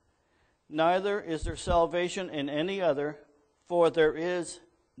this. Neither is there salvation in any other, for there is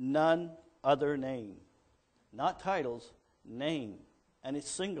none other name. Not titles, name. And it's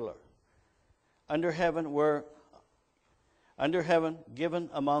singular. Under heaven given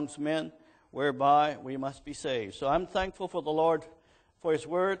amongst men, whereby we must be saved. So I'm thankful for the Lord for His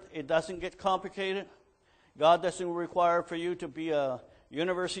word. It doesn't get complicated. God doesn't require for you to be a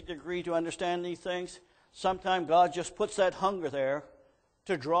university degree to understand these things. Sometimes God just puts that hunger there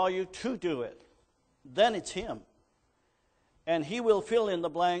to draw you to do it. Then it's Him. And He will fill in the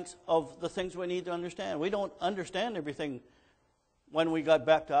blanks of the things we need to understand. We don't understand everything when we got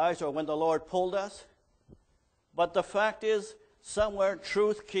baptized or when the Lord pulled us. But the fact is, somewhere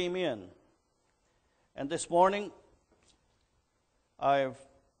truth came in. And this morning, I've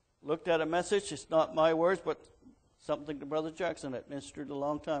looked at a message. It's not my words, but something that Brother Jackson had ministered a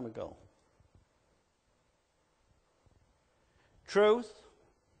long time ago. Truth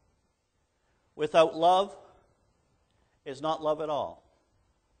without love is not love at all.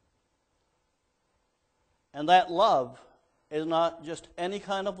 And that love is not just any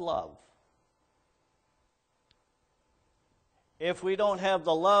kind of love. If we don't have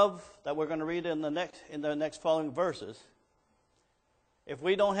the love that we're going to read in the next following verses, if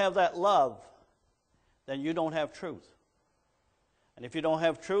we don't have that love, then you don't have truth. And if you don't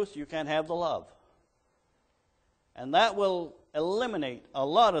have truth, you can't have the love. And that will eliminate a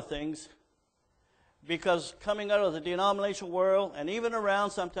lot of things, because coming out of the denominational world and even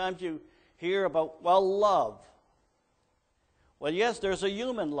around, sometimes you hear about, well, love. Well, yes, there's a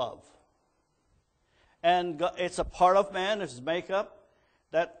human love. And it's a part of man, it's his makeup,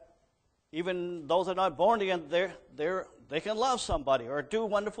 that even those that are not born again, they can love somebody or do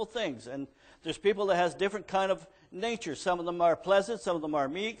wonderful things. And there's people that has different kind of nature. Some of them are pleasant, some of them are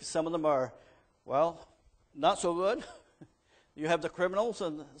meek, some of them are, well, not so good. You have the criminals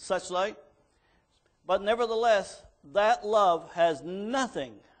and such like. But nevertheless, that love has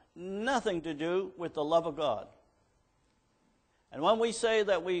nothing to do with the love of God. And when we say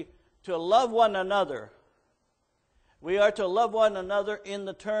that to love one another, we are to love one another in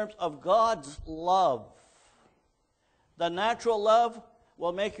the terms of God's love. The natural love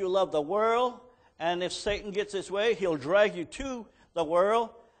will make you love the world, and if Satan gets his way, he'll drag you to the world,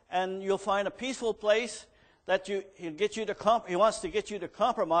 and you'll find a peaceful place that he wants to get you to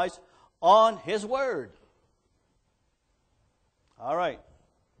compromise on his word. All right.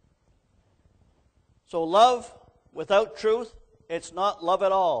 So love without truth, it's not love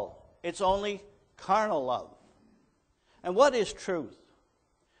at all. It's only carnal love. And what is truth?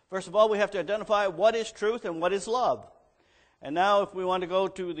 First of all, we have to identify what is truth and what is love. And now if we want to go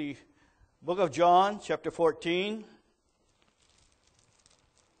to the book of John, chapter 14.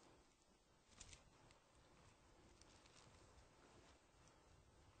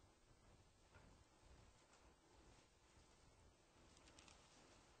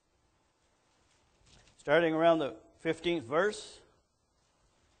 Starting around the 15th verse.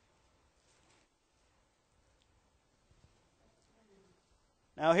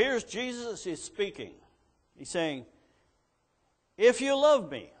 Now here's Jesus is speaking. He's saying, if you love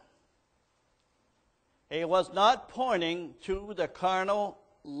me. He was not pointing to the carnal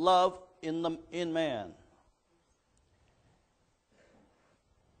love in man.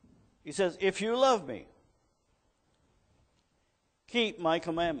 He says, if you love me, keep my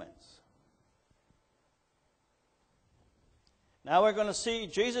commandments. Now we're going to see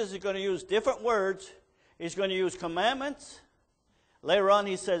Jesus is going to use different words. He's going to use commandments. Later on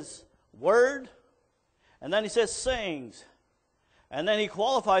he says word. And then he says sayings. And then he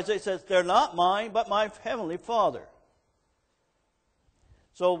qualifies it. He says, they're not mine, but my heavenly Father.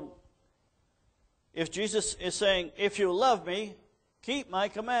 So if Jesus is saying, if you love me, keep my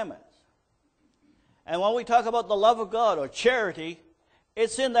commandments. And when we talk about the love of God or charity,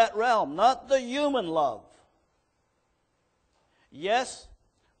 it's in that realm, not the human love. Yes,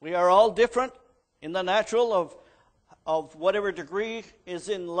 we are all different in the natural of whatever degree is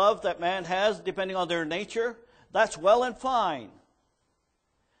in love that man has, depending on their nature. That's well and fine.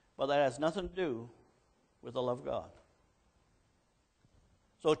 But that has nothing to do with the love of God.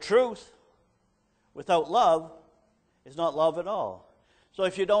 So truth without love is not love at all. So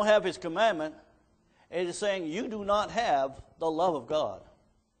if you don't have his commandment, it is saying you do not have the love of God.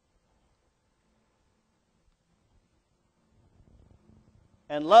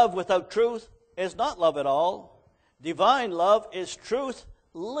 And love without truth is not love at all. Divine love is truth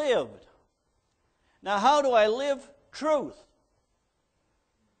lived. Now, how do I live truth?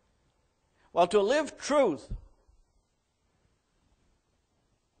 Well, to live truth,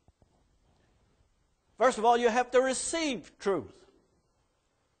 first of all, you have to receive truth.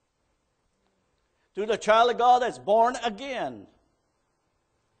 To the child of God that's born again.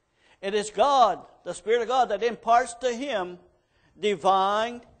 It is God, the Spirit of God, that imparts to him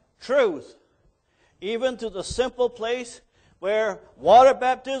divine truth. Even to the simple place where water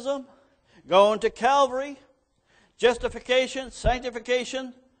baptism, going to Calvary, justification,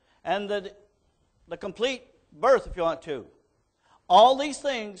 sanctification, and the complete birth, if you want to. All these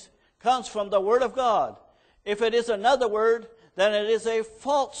things comes from the Word of God. If it is another word, then it is a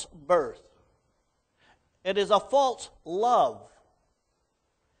false birth. It is a false love.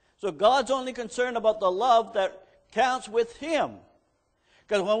 So God's only concerned about the love that counts with him.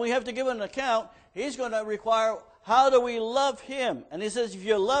 Because when we have to give an account, he's going to require, how do we love him? And he says, if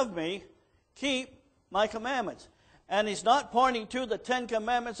you love me, keep my commandments. And he's not pointing to the 10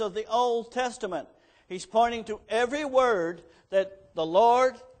 commandments of the Old Testament. He's pointing to every word that the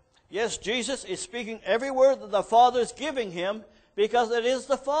Lord, yes, Jesus is speaking every word that the Father is giving him, because it is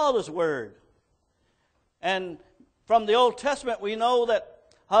the Father's word. And from the Old Testament, we know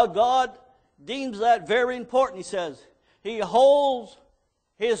that how God deems that very important. He says, he holds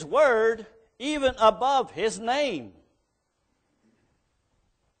his word even above his name.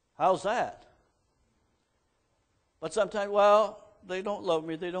 How's that? But sometimes, well, they don't love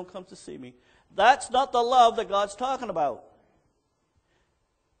me. They don't come to see me. That's not the love that God's talking about.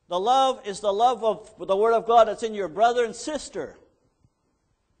 The love is the love of the Word of God that's in your brother and sister.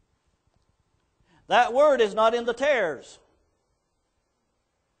 That word is not in the tares.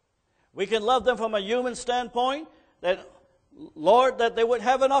 We can love them from a human standpoint, that, Lord, that they would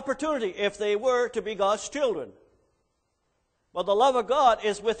have an opportunity if they were to be God's children. But the love of God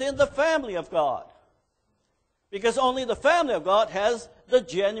is within the family of God. Because only the family of God has the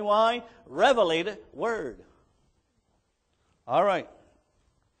genuine, revelated Word. All right.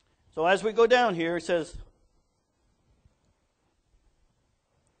 So as we go down here, it says,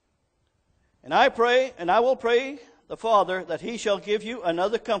 and I pray, and I will pray the Father that he shall give you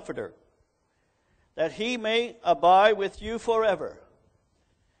another comforter, that he may abide with you forever.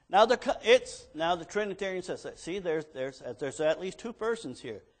 Now the Trinitarian says that. See, there's at least two persons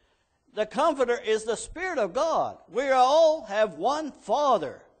here. The Comforter is the Spirit of God. We all have one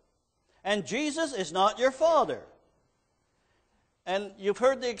Father. And Jesus is not your Father. And you've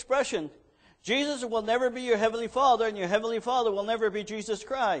heard the expression, Jesus will never be your Heavenly Father, and your Heavenly Father will never be Jesus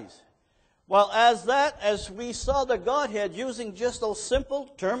Christ. Well, as we saw the Godhead using just those simple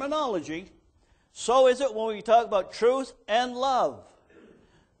terminology, so is it when we talk about truth and love.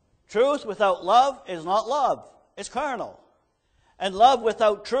 Truth without love is not love. It's carnal. And love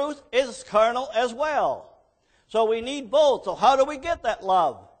without truth is carnal as well. So we need both. So how do we get that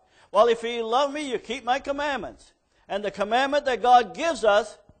love? Well, if you love me, you keep my commandments. And the commandment that God gives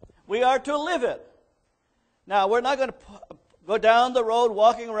us, we are to live it. Now, we're not going to go down the road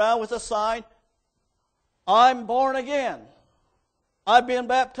walking around with a sign, I'm born again. I've been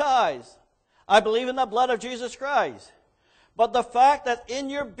baptized. I believe in the blood of Jesus Christ. But the fact that in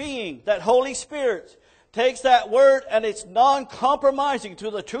your being, that Holy Spirit takes that word and it's non-compromising to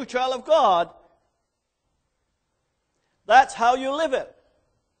the true child of God, that's how you live it.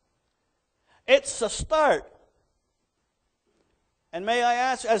 It's a start. And may I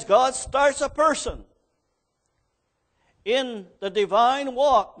ask, as God starts a person in the divine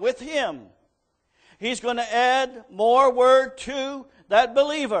walk with Him, He's going to add more word to that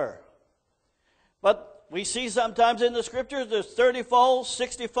believer. But we see sometimes in the Scriptures there's 30-fold,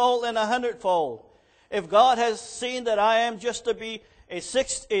 60-fold, and 100-fold. If God has seen that I am just to be a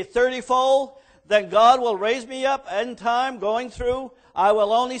 30-fold, then God will raise me up in time going through. I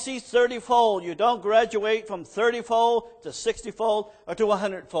will only see 30-fold. You don't graduate from 30-fold to 60-fold or to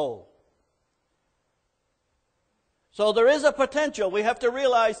 100-fold. So there is a potential. We have to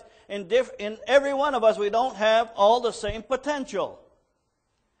realize in every one of us we don't have all the same potential.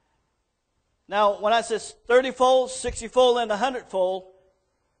 Now, when I say 30-fold, 60-fold, and 100-fold,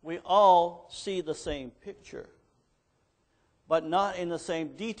 we all see the same picture, but not in the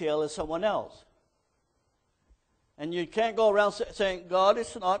same detail as someone else. And you can't go around saying, God,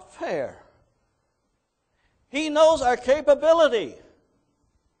 it's not fair. He knows our capability.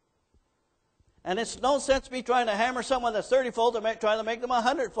 And it's no sense me trying to hammer someone that's 30-fold trying to make them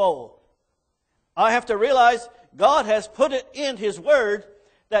 100-fold. I have to realize God has put it in His Word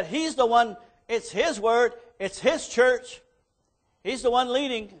that He's the one, it's His Word, it's His church. He's the one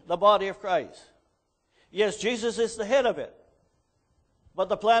leading the body of Christ. Yes, Jesus is the head of it. But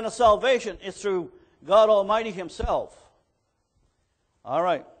the plan of salvation is through God Almighty Himself. All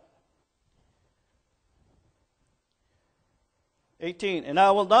right. 18. And I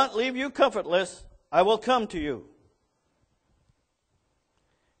will not leave you comfortless. I will come to you.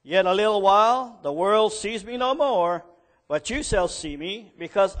 Yet a little while, the world sees me no more, but you shall see me,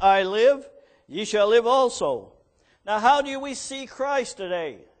 because I live, ye shall live also. Now, how do we see Christ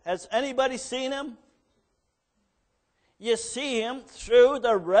today? Has anybody seen Him? You see Him through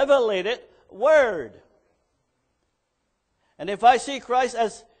the revelated Word. And if I see Christ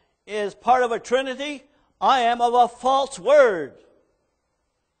as part of a Trinity, I am of a false word.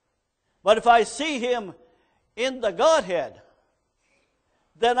 But if I see Him in the Godhead,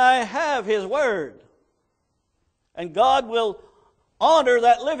 then I have His Word. And God will honor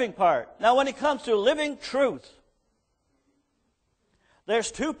that living part. Now, when it comes to living truth,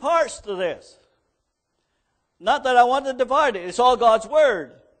 there's two parts to this. Not that I want to divide it. It's all God's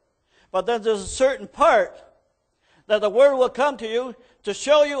Word. But then there's a certain part that the Word will come to you to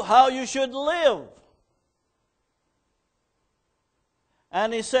show you how you should live.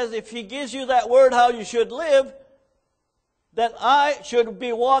 And He says if He gives you that Word how you should live, then I should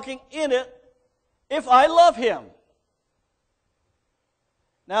be walking in it if I love Him.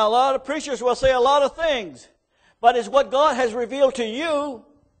 Now, a lot of preachers will say a lot of things, but it's what God has revealed to you,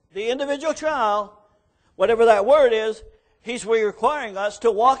 the individual child, whatever that word is, He's requiring us to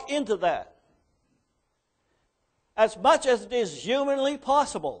walk into that as much as it is humanly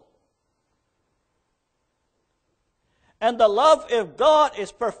possible. And the love of God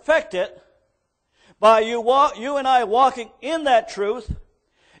is perfected by you and I walking in that truth.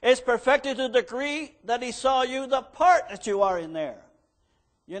 It's perfected to the degree that He saw you the part that you are in there.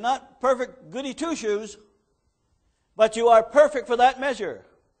 You're not perfect goody two-shoes, but you are perfect for that measure.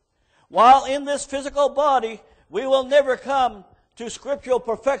 While in this physical body, we will never come to scriptural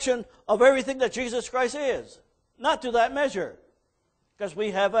perfection of everything that Jesus Christ is. Not to that measure. Because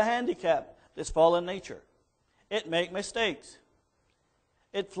we have a handicap, this fallen nature. It makes mistakes.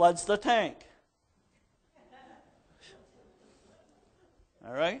 It floods the tank.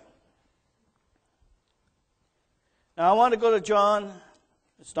 All right? Now I want to go to John.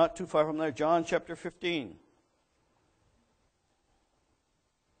 It's not too far from there. John chapter 15.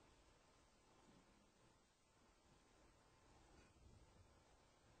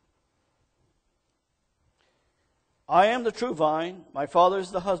 I am the true vine. My Father is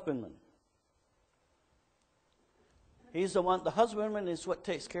the husbandman. He's the one. The husbandman is what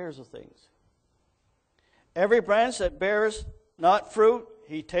takes care of things. Every branch that bears not fruit,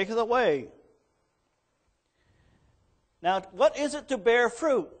 he taketh away. Now, what is it to bear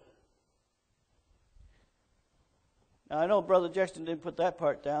fruit? Now, I know Brother Jackson didn't put that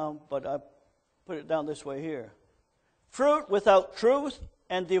part down, but I put it down this way here. Fruit without truth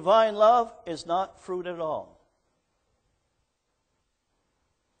and divine love is not fruit at all.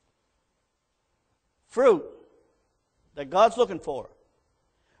 Fruit that God's looking for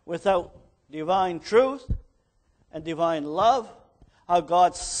without divine truth and divine love, how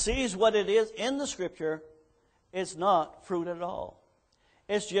God sees what it is in the Scripture, it's not fruit at all.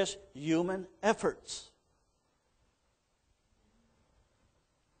 It's just human efforts.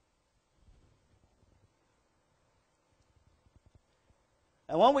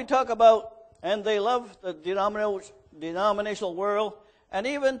 And when we talk about, and they love the denominational world, and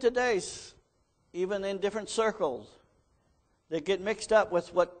even today's, even in different circles, they get mixed up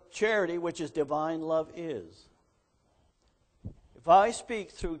with what charity, which is divine love, is. If I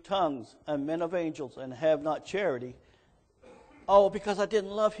speak through tongues and men of angels and have not charity, because I didn't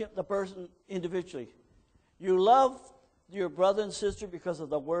love him, the person individually. You love your brother and sister because of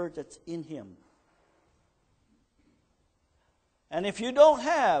the word that's in him. And if you don't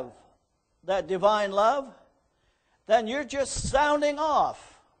have that divine love, then you're just sounding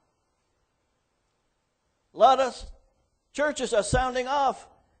off. A lot of churches are sounding off.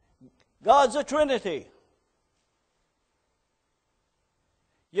 God's a Trinity.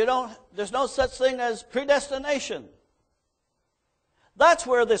 There's no such thing as predestination. That's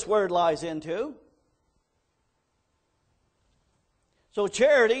where this word lies into. So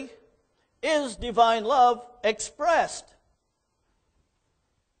charity is divine love expressed.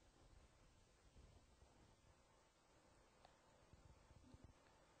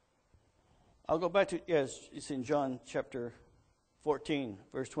 I'll go back to, yes, it's in John chapter 14,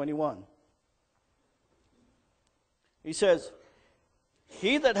 verse 21. He says,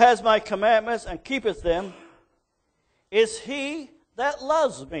 he that has my commandments and keepeth them is he that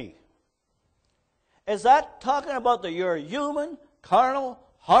loves me. Is that talking about your human, carnal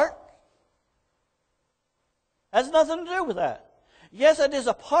heart? Has nothing to do with that. Yes, it is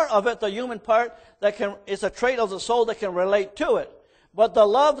a part of it, the human part, it's a trait of the soul that can relate to it. But the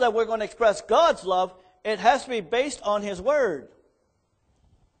love that we're going to express, God's love, it has to be based on His Word.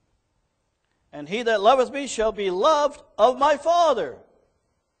 And he that loveth me shall be loved of my Father.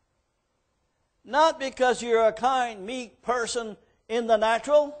 Not because you're a kind, meek person in the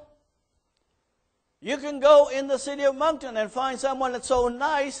natural. You can go in the city of Moncton and find someone that's so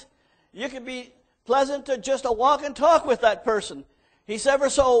nice, you can be pleasant to just walk and talk with that person. He's ever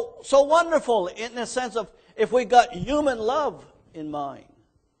so wonderful in the sense of if we got human love in mind.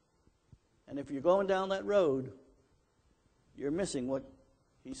 And if you're going down that road, you're missing what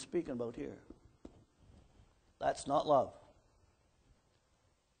he's speaking about here. That's not love.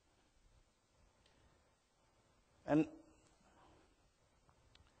 And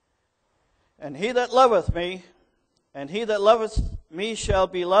he that loveth me, shall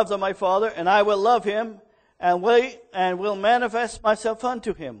be loved of my Father, and I will love him, and will manifest myself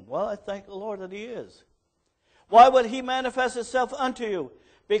unto him. Well, I thank the Lord that he is. Why would he manifest himself unto you?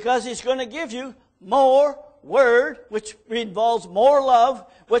 Because he's going to give you more word, which involves more love,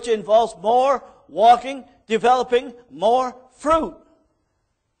 which involves more walking, developing more fruit.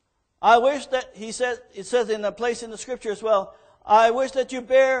 I wish that it says in a place in the Scripture as well, I wish that you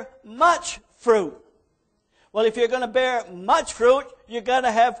bear much fruit. Well, if you're going to bear much fruit, you're going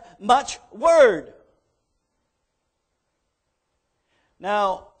to have much word.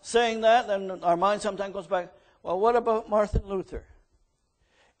 Now, saying that, then our mind sometimes goes back, well, what about Martin Luther?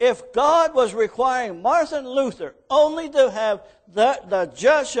 If God was requiring Martin Luther only to have the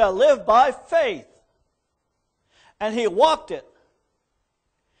just shall live by faith, and he walked it,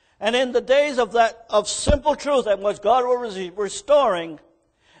 and in the days of simple truth and what God was restoring,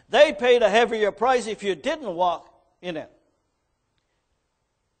 they paid a heavier price if you didn't walk in it.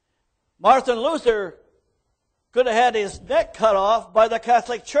 Martin Luther could have had his neck cut off by the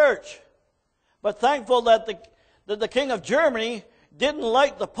Catholic Church. But thankful that the King of Germany didn't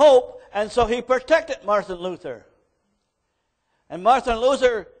like the Pope, and so he protected Martin Luther. And Martin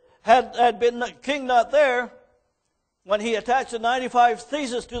Luther had been the king not there when he attached the 95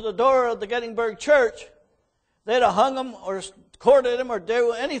 Theses to the door of the Gettysburg Church. They'd have hung him or courted him or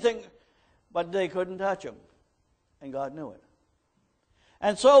do anything, but they couldn't touch him. And God knew it.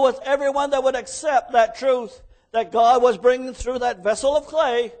 And so with everyone that would accept that truth that God was bringing through that vessel of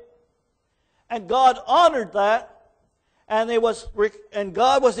clay, and God honored that, and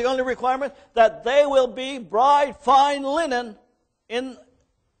God was the only requirement that they will be bride fine linen and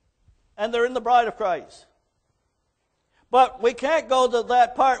they're in the bride of Christ. But we can't go to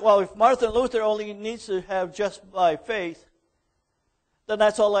that part. Well, if Martin Luther only needs to have just by faith, then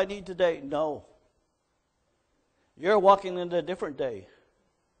that's all I need today. No. You're walking in a different day.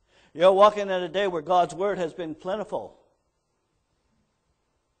 You're walking in a day where God's word has been plentiful.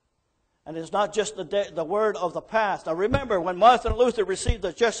 And it's not just the word of the past. Now remember, when Martin Luther received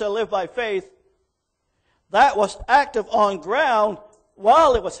the just shall live by faith, that was active on ground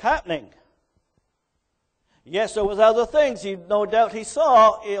while it was happening. Yes, there was other things no doubt he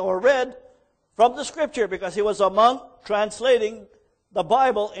saw or read from the Scripture, because he was a monk translating the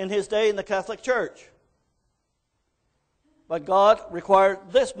Bible in his day in the Catholic Church. But God required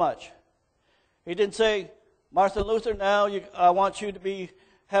this much. He didn't say, Martin Luther, now I want you to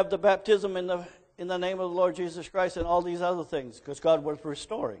have the baptism in the name of the Lord Jesus Christ and all these other things, because God was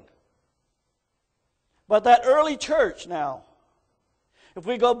restoring. But that early church now, if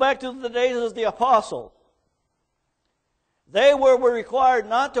we go back to the days of the apostle, they were required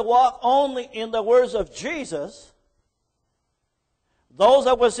not to walk only in the words of Jesus. Those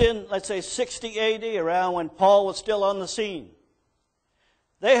that was in, let's say, 60 AD, around when Paul was still on the scene.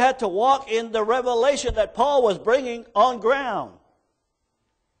 They had to walk in the revelation that Paul was bringing on ground.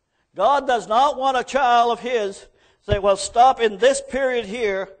 God does not want a child of his say, well, stop in this period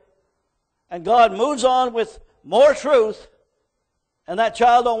here, and God moves on with more truth, and that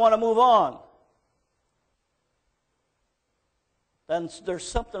child don't want to move on. Then there's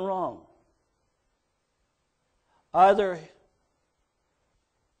something wrong. Either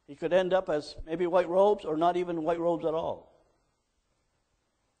he could end up as maybe white robes, or not even white robes at all.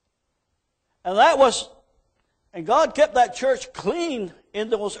 And God kept that church clean in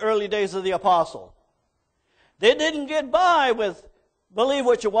those early days of the apostle. They didn't get by with believe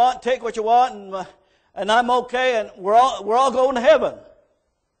what you want, take what you want, and I'm okay, and we're all going to heaven.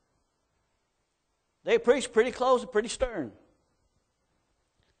 They preached pretty close and pretty stern.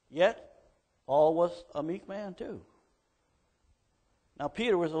 Yet, Paul was a meek man too. Now,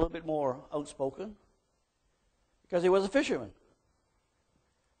 Peter was a little bit more outspoken because he was a fisherman.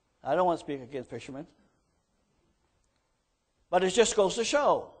 I don't want to speak against fishermen. But it just goes to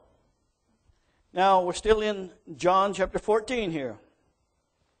show. Now, we're still in John chapter 14 here.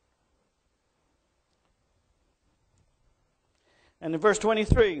 And in verse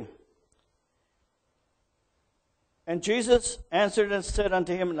 23, and Jesus answered and said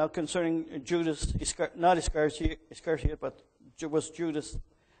unto him, now concerning Judas, not Iscariot, but it was Judas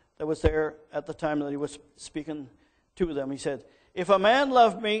that was there at the time that he was speaking to them. He said, if a man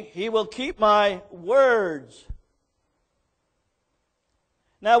love me, he will keep my words.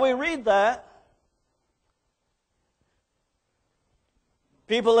 Now we read that.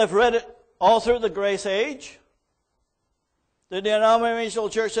 People have read it all through the grace age. The denominational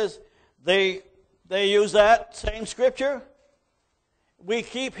church says they use that same scripture. We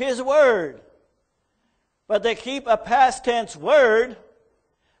keep his word. But they keep a past tense word.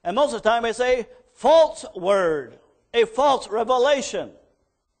 And most of the time it's a false word. A false revelation.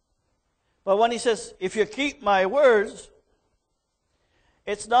 But when he says, if you keep my words,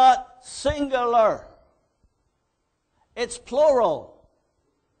 it's not singular. It's plural.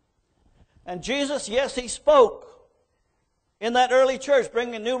 And Jesus, yes, he spoke in that early church,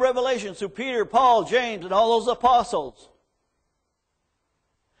 bringing new revelations through Peter, Paul, James, and all those apostles.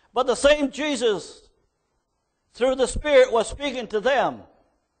 But the same Jesus, through the Spirit, was speaking to them.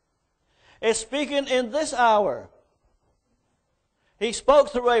 Is speaking in this hour. He spoke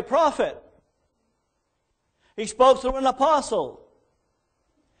through a prophet. He spoke through an apostle.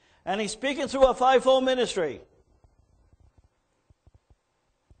 And he's speaking through a fivefold ministry.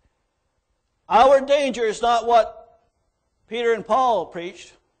 Our danger is not what Peter and Paul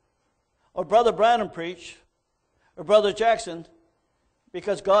preached, or Brother Branham preached, or Brother Jackson,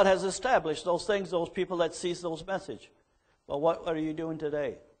 because God has established those things, those people that sees those messages. But what are you doing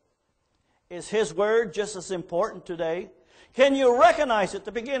today? Is his word just as important today? Can you recognize it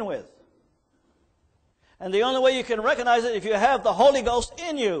to begin with? And the only way you can recognize it if you have the Holy Ghost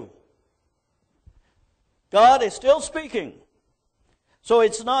in you. God is still speaking. So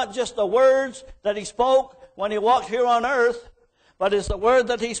it's not just the words that he spoke when he walked here on earth, but it's the word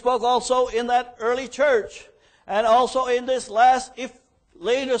that he spoke also in that early church and also in this last, if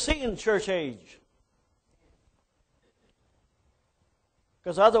Laodicean church age.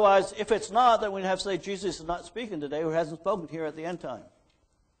 Because otherwise, if it's not, then we'd have to say Jesus is not speaking today, or hasn't spoken here at the end time.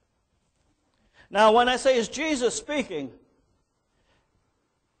 Now, when I say is Jesus speaking,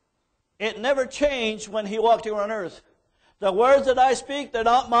 it never changed when he walked here on earth. The words that I speak, they're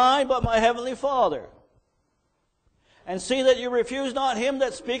not mine, but my heavenly Father. And see that you refuse not him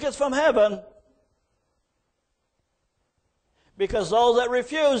that speaketh from heaven, Because those that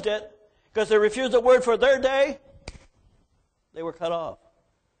refused it, because they refused the word for their day, they were cut off.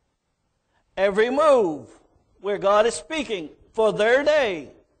 Every move where God is speaking for their day,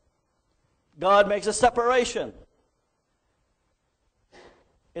 God makes a separation.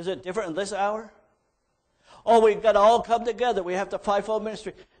 Is it different in this hour? Oh, we've got to all come together. We have the fivefold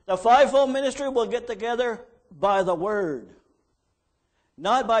ministry. The fivefold ministry will get together by the word.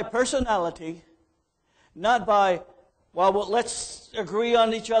 Not by personality. Not by, well, let's agree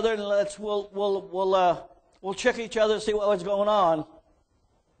on each other and we'll check each other and see what's going on.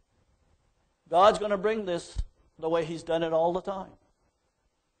 God's going to bring this the way He's done it all the time.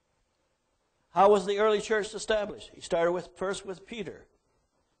 How was the early church established? He started first with Peter.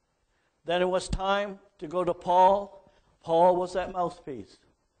 Then it was time to go to Paul. Paul was that mouthpiece.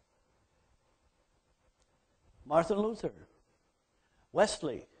 Martin Luther,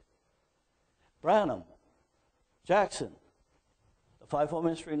 Wesley, Branham, Jackson, the fivefold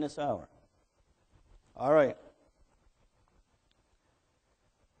ministry in this hour. All right.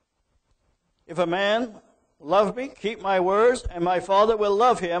 If a man love me, keep my words, and my Father will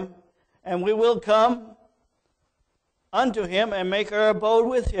love him, and we will come unto him and make our abode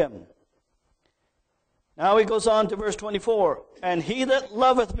with him. Now he goes on to verse 24. And he that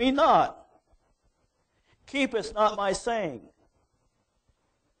loveth me not, keepeth not my saying.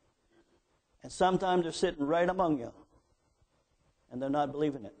 And sometimes they're sitting right among you, and they're not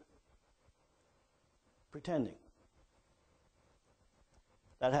believing it. Pretending.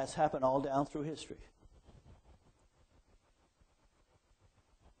 That has happened all down through history.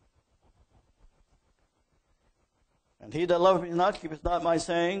 And he that loveth me not keepeth not my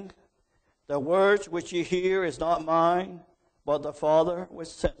saying. The words which ye hear is not mine, but the Father which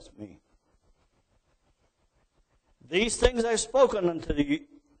sent me. These things I have spoken unto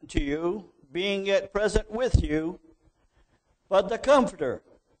you, being yet present with you, but the Comforter,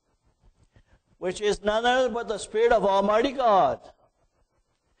 which is none other but the Spirit of Almighty God.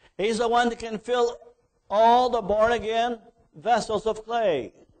 He's the one that can fill all the born-again vessels of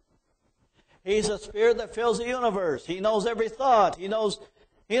clay. He's the Spirit that fills the universe. He knows every thought. He knows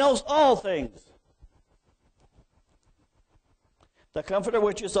all things. The Comforter,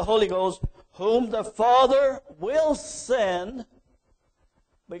 which is the Holy Ghost, whom the Father will send,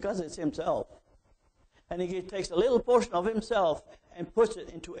 because it's Himself. And He takes a little portion of Himself and puts it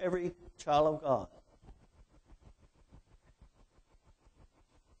into every child of God.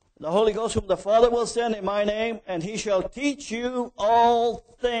 The Holy Ghost, whom the Father will send in my name, and He shall teach you all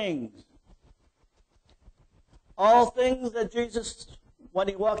things. All things that Jesus, when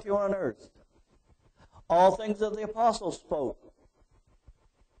He walked here on earth. All things that the apostles spoke.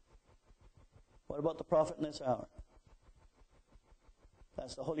 What about the prophet in this hour?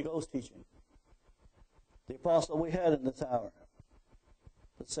 That's the Holy Ghost teaching. The apostle we had in this hour.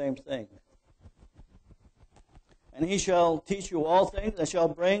 The same thing. And He shall teach you all things, and shall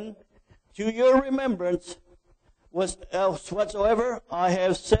bring to your remembrance whatsoever I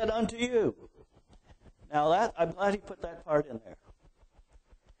have said unto you. Now that, I'm glad He put that part in there.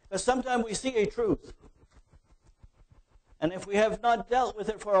 Because sometimes we see a truth, and if we have not dealt with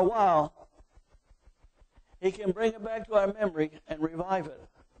it for a while, He can bring it back to our memory and revive it,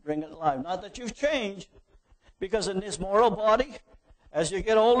 bring it alive. Not that you've changed, because in this mortal body, as you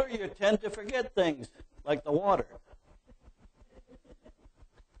get older, you tend to forget things, like the water.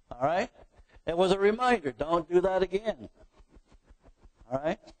 All right? It was a reminder. Don't do that again. All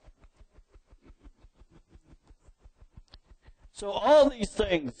right? So all these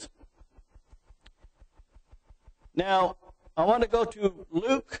things. Now, I want to go to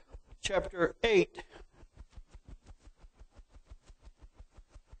Luke chapter 8.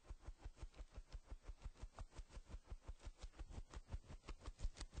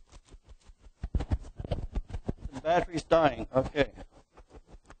 The battery's dying. Okay.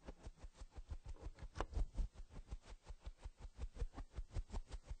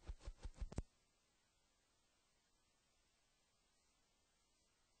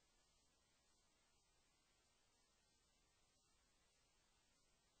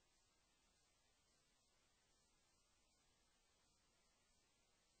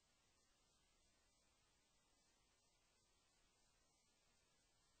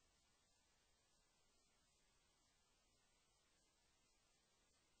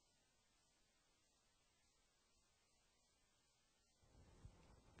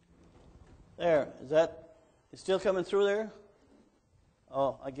 There, it's still coming through there?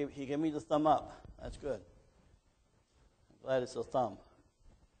 Oh, he gave me the thumb up. That's good. I'm glad it's a thumb.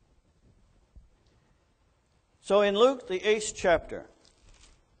 So in Luke, the 8th chapter,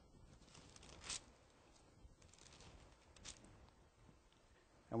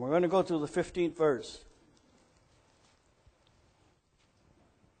 And we're going to go to the 15th verse.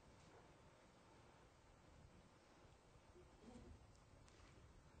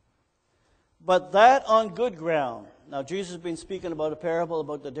 But that on good ground. Now, Jesus has been speaking about a parable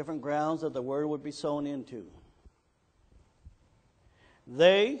about the different grounds that the word would be sown into.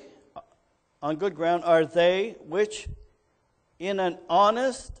 They, on good ground, are they which in an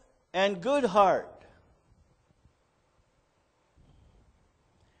honest and good heart,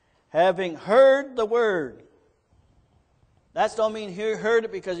 having heard the word. That don't mean you heard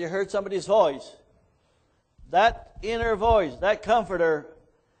it because you heard somebody's voice. That inner voice, that comforter,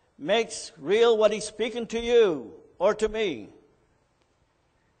 makes real what he's speaking to you or to me.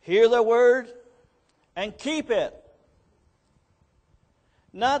 Hear the word and keep it.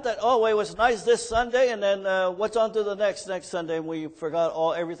 Not that, oh, it was nice this Sunday, and then what's on to the next Sunday, and we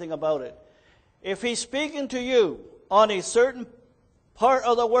forgot everything about it. If he's speaking to you on a certain part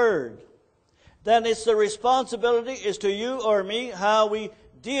of the word, then it's the responsibility is to you or me how we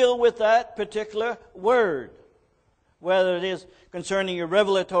deal with that particular word. Whether it is concerning your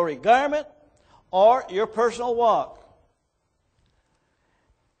revelatory garment or your personal walk.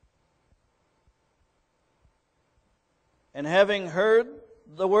 And having heard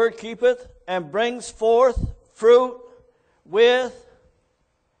the word keepeth and brings forth fruit with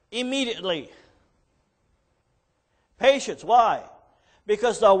immediately. Patience. Why?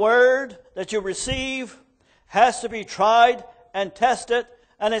 Because the word that you receive has to be tried and tested,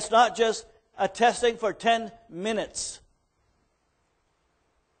 and it's not just a testing for 10 minutes.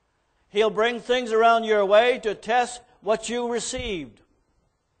 He'll bring things around your way to test what you received.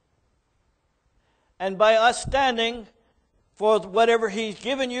 And by us standing for whatever He's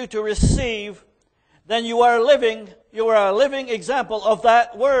given you to receive, then you are a living example of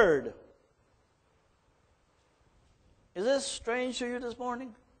that word. Is this strange to you this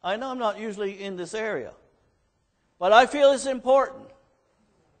morning? I know I'm not usually in this area, but I feel it's important.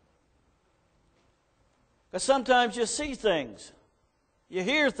 Because sometimes you see things, you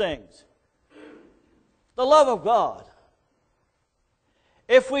hear things. The love of God.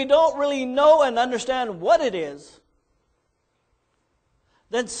 If we don't really know and understand what it is,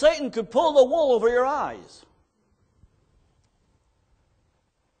 then Satan could pull the wool over your eyes.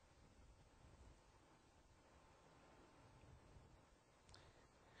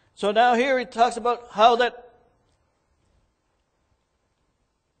 So now here he talks about how that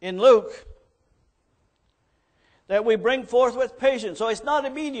in Luke, that we bring forth with patience. So it's not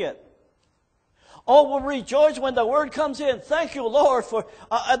immediate. Oh, we'll rejoice when the word comes in. Thank you, Lord, for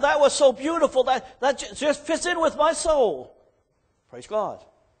that was so beautiful. That just fits in with my soul. Praise God.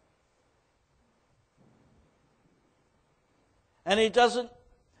 And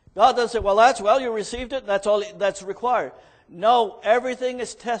God doesn't say, well, you received it. That's all that's required. No, everything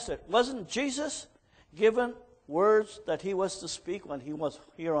is tested. Wasn't Jesus given words that he was to speak when he was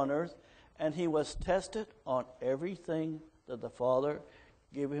here on earth? And he was tested on everything that the Father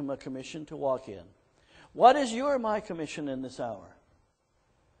gave him a commission to walk in. What is your and my commission in this hour?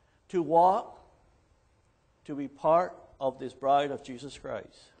 To walk, to be part of this bride of Jesus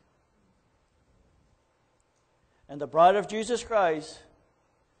Christ. And the bride of Jesus Christ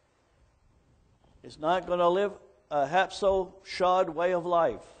is not going to live a half-so-shod way of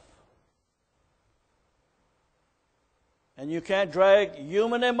life. And you can't drag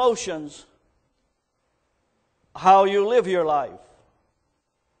human emotions how you live your life.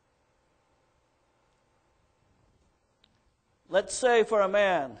 Let's say for a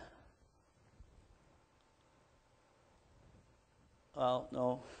man, well,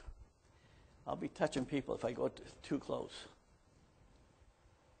 no, I'll be touching people if I go too close.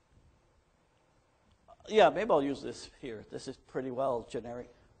 Yeah, maybe I'll use this here. This is pretty well generic.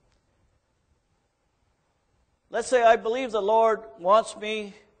 Let's say I believe the Lord wants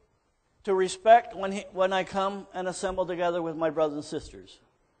me to respect when I come and assemble together with my brothers and sisters.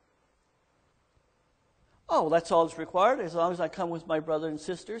 Oh, that's all that's required as long as I come with my brothers and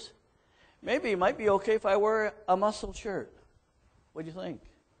sisters. Maybe it might be okay if I wear a muscle shirt. What do you think?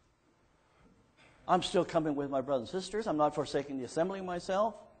 I'm still coming with my brothers and sisters. I'm not forsaking the assembly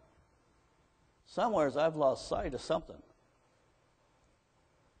myself. Somewheres I've lost sight of something.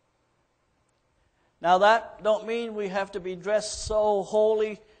 Now that don't mean we have to be dressed so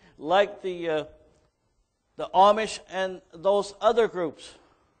holy like the Amish and those other groups.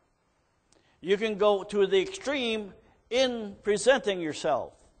 You can go to the extreme in presenting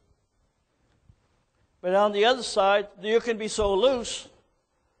yourself. But on the other side, you can be so loose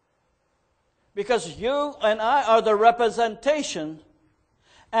because you and I are the representation,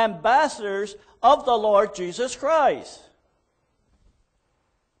 ambassadors of the Lord Jesus Christ.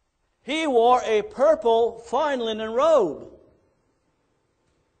 He wore a purple fine linen robe.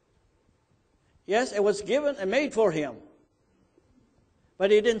 Yes, it was given and made for him. But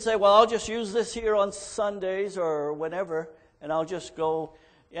he didn't say, well, I'll just use this here on Sundays or whenever, and I'll just go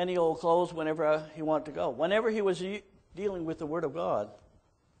any old clothes whenever he wanted to go. Whenever he was dealing with the Word of God,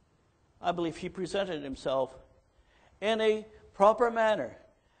 I believe he presented himself in a proper manner.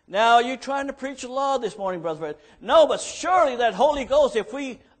 Now, you're trying to preach the law this morning, Brother Fred. No, but surely that Holy Ghost, if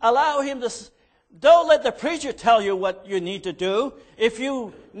we allow him to... Don't let the preacher tell you what you need to do. If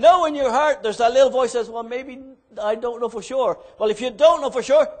you know in your heart, there's that little voice that says, well, maybe I don't know for sure. Well, if you don't know for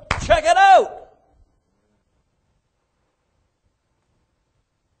sure, check it out.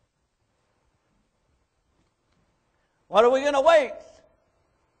 What are we going to wait?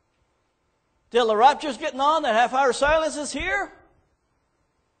 Till the rapture's getting on, that half-hour silence is here?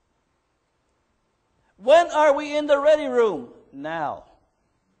 When are we in the ready room? Now.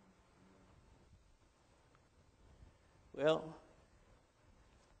 Well,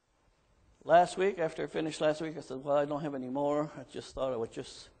 last week, after I finished last week, I said, well, I don't have any more. I just thought I would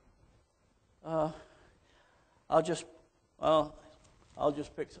just, I'll just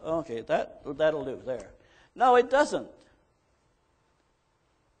pick, okay, that'll do there. No, it doesn't.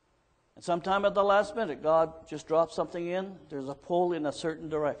 And sometime at the last minute, God just drops something in. There's a pull in a certain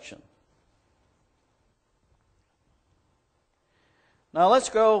direction. Now let's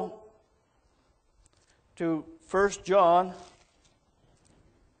go to 1 John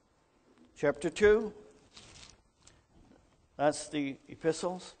chapter 2. That's the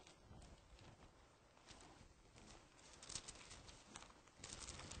epistles.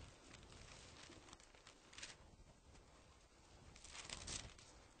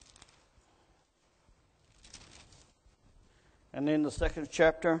 And in the second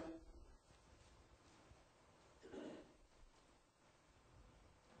chapter,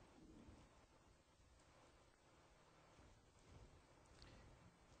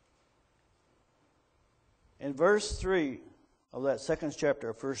 in verse 3 of that second chapter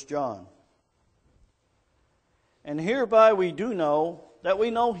of 1 John, and hereby we do know that we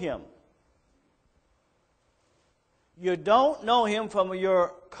know him. You don't know him from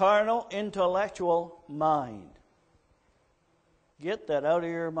your carnal, intellectual mind. Get that out of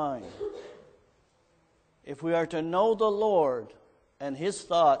your mind. If we are to know the Lord and his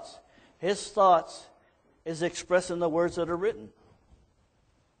thoughts is expressed in the words that are written.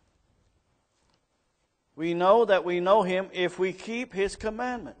 We know that we know him if we keep his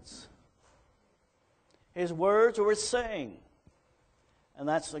commandments. His words or his saying. And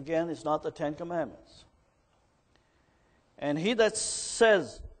that's, again, it's not the 10 Commandments. And he that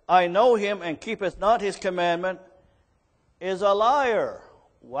says, I know him, and keepeth not his commandment, is a liar.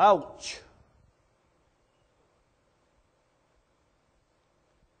 Wouch.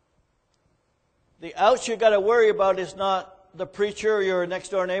 The ouch you got to worry about is not the preacher or your next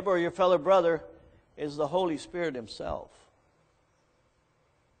door neighbor or your fellow brother, is the Holy Spirit himself.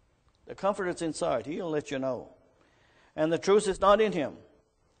 The Comforter's inside. He'll let you know. And the truth is not in him.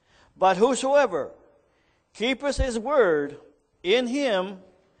 But whosoever keepeth his word, in him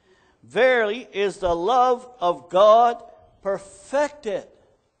verily is the love of God perfected.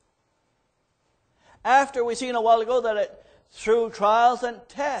 After we seen a while ago that through trials and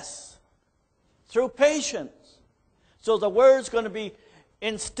tests, through patience. So the word's going to be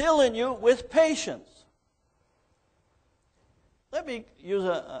instilled in you with patience. Let me use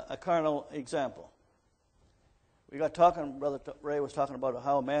a carnal example. We got talking, Brother Ray was talking about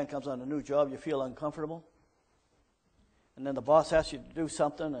how a man comes on a new job, you feel uncomfortable. And then the boss asks you to do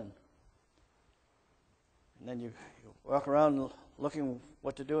something, and then you walk around looking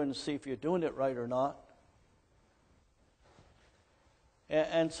what to do and see if you're doing it right or not.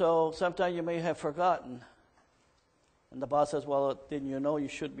 And so sometimes you may have forgotten. And the boss says, well, then you know you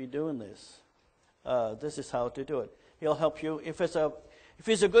should be doing this. This is how to do it. He'll help you. If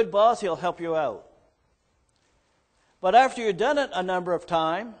he's a good boss, he'll help you out. But after you've done it a number of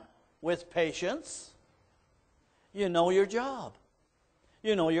times with patience, you know your job.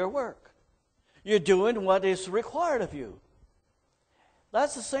 You know your work. You're doing what is required of you.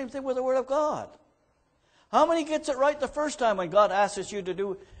 That's the same thing with the Word of God. How many gets it right the first time when God asks you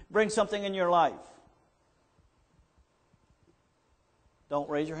to bring something in your life? Don't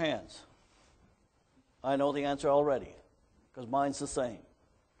raise your hands. I know the answer already, because mine's the same.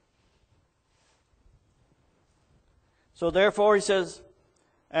 So therefore he says,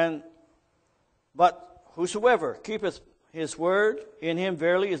 but whosoever keepeth his word, in him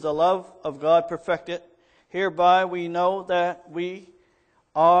verily is the love of God perfected. Hereby we know that we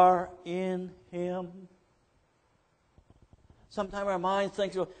are in him. Sometimes our mind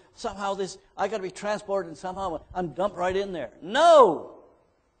thinks, well, somehow I got to be transported and somehow I'm dumped right in there. No!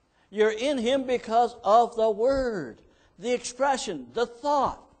 You're in Him because of the Word, the expression, the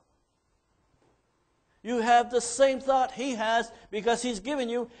thought. You have the same thought He has because He's given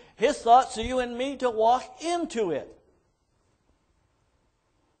you His thoughts to you and me to walk into it.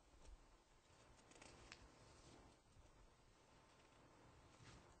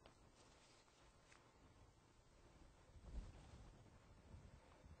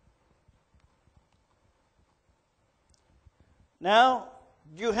 Now,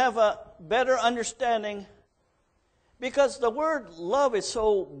 you have a better understanding because the word love is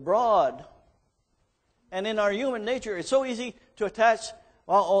so broad. And in our human nature, it's so easy to attach,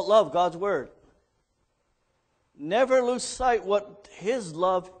 love, God's Word. Never lose sight what His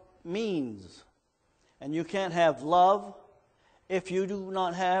love means. And you can't have love if you do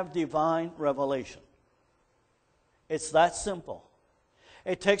not have divine revelation. It's that simple.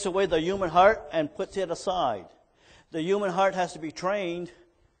 It takes away the human heart and puts it aside. The human heart has to be trained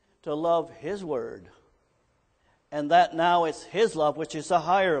to love His Word. And that now it's His love, which is a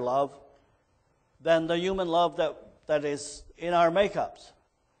higher love than the human love that is in our makeups.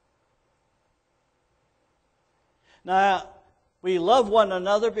 Now, we love one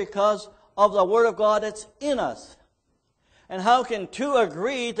another because of the Word of God that's in us. And how can two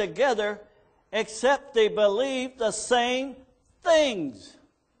agree together except they believe the same things?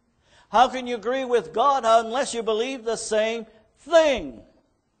 How can you agree with God unless you believe the same thing?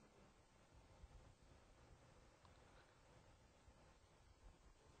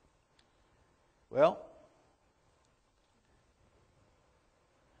 Well,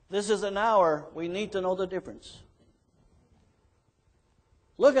 this is an hour we need to know the difference.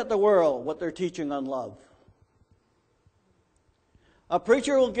 Look at the world, what they're teaching on love. A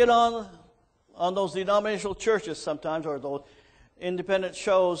preacher will get on those denominational churches sometimes, or those independent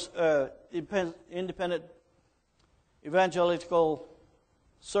shows, independent evangelical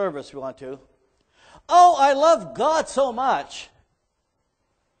service, if you want to. Oh, I love God so much.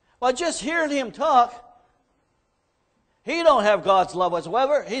 Well, just hearing him talk, he don't have God's love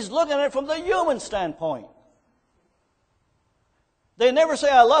whatsoever. He's looking at it from the human standpoint. They never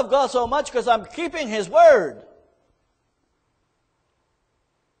say, I love God so much because I'm keeping His Word.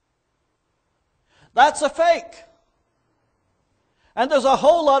 That's a fake. And there's a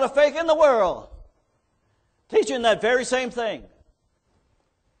whole lot of fake in the world teaching that very same thing.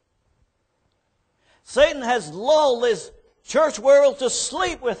 Satan has lulled this church world to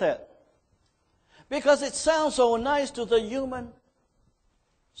sleep with it because it sounds so nice to the human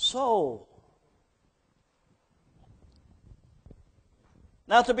soul.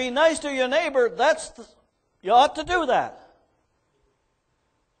 Now, to be nice to your neighbor, you ought to do that.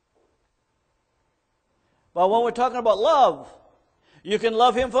 But when we're talking about love, you can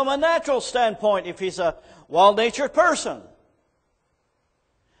love him from a natural standpoint if he's a well-natured person.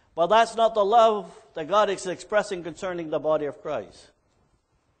 But that's not the love that God is expressing concerning the body of Christ.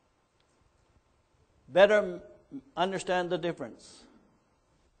 Better understand the difference.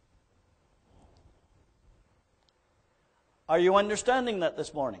 Are you understanding that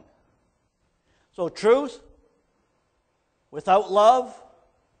this morning? So truth without love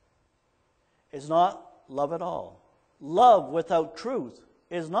is not love at all. Love without truth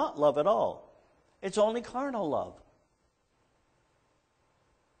is not love at all. It's only carnal love.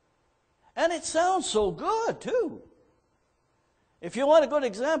 And it sounds so good, too. If you want a good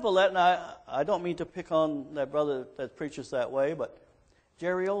example of that, and I don't mean to pick on that brother that preaches that way, but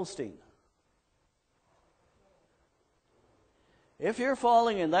Jerry Olstein. If you're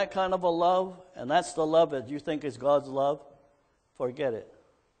falling in that kind of a love, and that's the love that you think is God's love, forget it.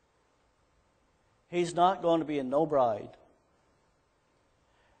 He's not going to be a no bride.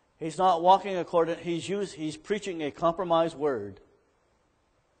 He's not walking according, he's preaching a compromised word.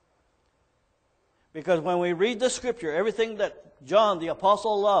 Because when we read the Scripture, everything that John, the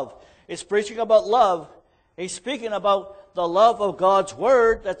apostle, loved, is preaching about love. He's speaking about the love of God's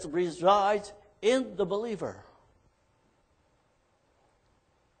Word that resides in the believer.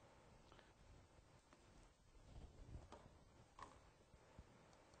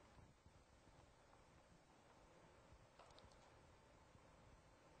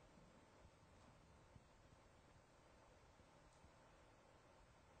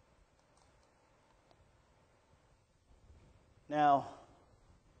 Now,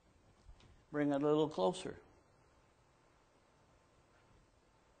 bring it a little closer.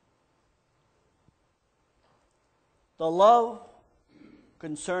 The love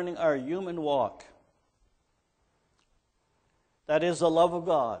concerning our human walk, that is the love of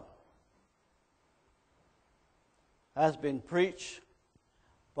God, has been preached,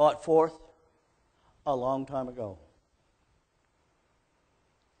 brought forth a long time ago.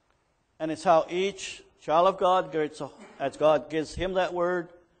 And it's how each child of God, as God gives him that word,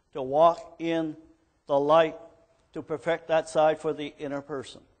 to walk in the light, to perfect that side for the inner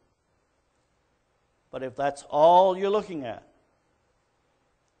person. But if that's all you're looking at,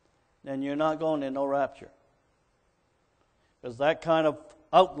 then you're not going in no rapture. Because that kind of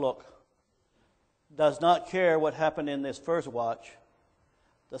outlook does not care what happened in this first watch,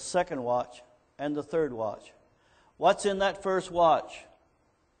 the second watch, and the third watch. What's in that first watch?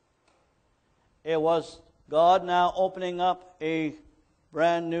 It was God now opening up a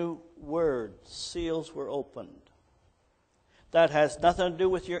brand new word. Seals were opened. That has nothing to do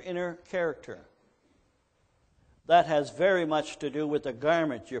with your inner character. That has very much to do with the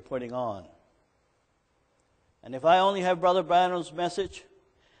garment you're putting on. And if I only have Brother Branham's message,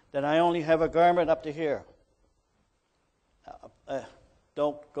 then I only have a garment up to here.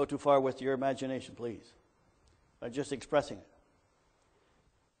 Don't go too far with your imagination, please. I'm just expressing it.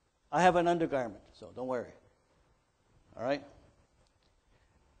 I have an undergarment, so don't worry. All right?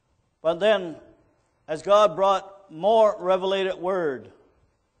 But then, as God brought more revelated word,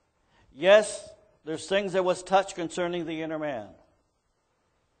 yes, there's things that was touched concerning the inner man.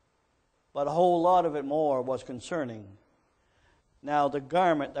 But a whole lot of it more was concerning now the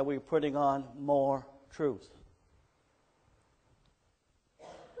garment that we're putting on, more truth.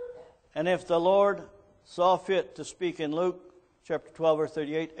 And if the Lord saw fit to speak in Luke chapter 12, verse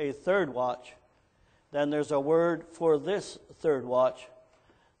 38, a third watch, then there's a word for this third watch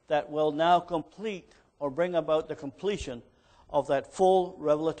that will now complete or bring about the completion of that full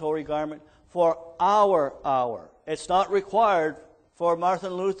revelatory garment for our hour. It's not required for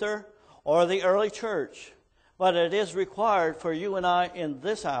Martin Luther or the early church, but it is required for you and I in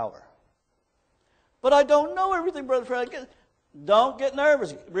this hour. But I don't know everything, Brother Fred. Don't get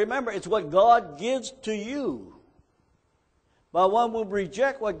nervous. Remember, it's what God gives to you. But when we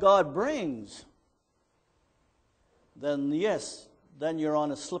reject what God brings, then yes, then you're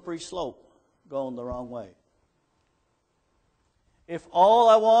on a slippery slope going the wrong way. If all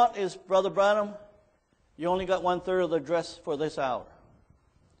I want is, Brother Branham, you only got 1/3 of the dress for this hour.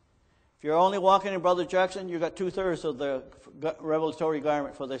 If you're only walking in Brother Jackson, you got 2/3 of the revelatory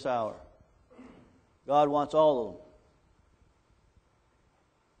garment for this hour. God wants all of them.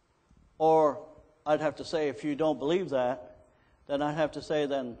 Or I'd have to say, if you don't believe that, then I'd have to say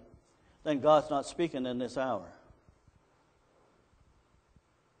then God's not speaking in this hour.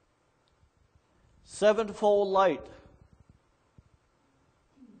 Sevenfold light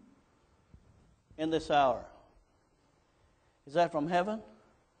in this hour. Is that from heaven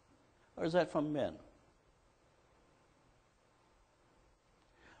or is that from men?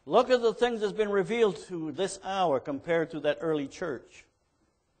 Look at the things that's been revealed to this hour compared to that early church.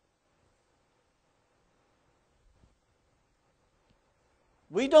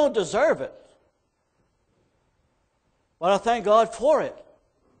 We don't deserve it, but I thank God for it.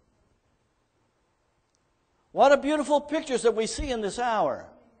 What a beautiful pictures that we see in this hour.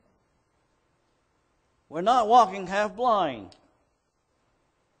 We're not walking half blind.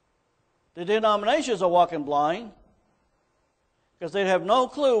 The denominations are walking blind because they have no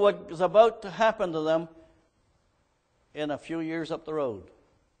clue what is about to happen to them in a few years up the road.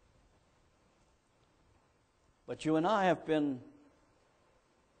 But you and I have been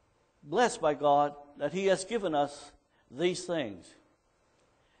blessed by God that He has given us these things.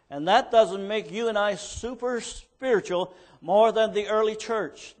 And that doesn't make you and I super spiritual more than the early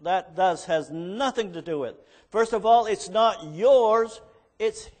church. That has nothing to do with it. First of all, it's not yours,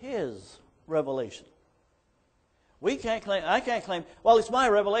 it's His revelation. I can't claim, well, it's my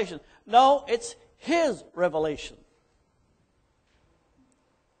revelation. No, it's His revelation.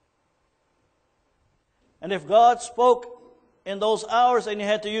 And if God spoke in those hours and He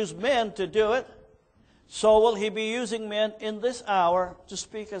had to use men to do it, so will He be using men in this hour to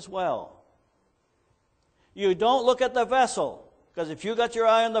speak as well. You don't look at the vessel, because if you got your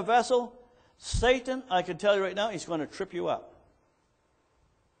eye on the vessel, Satan, I can tell you right now, he's going to trip you up.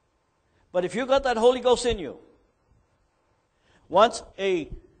 But if you got that Holy Ghost in you, once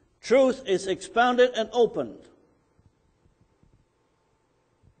a truth is expounded and opened,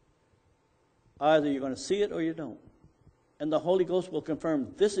 either you're going to see it or you don't. And the Holy Ghost will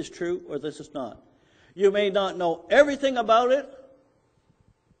confirm this is true or this is not. You may not know everything about it.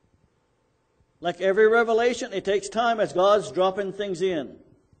 Like every revelation, it takes time as God's dropping things in.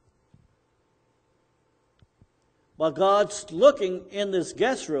 But God's looking in this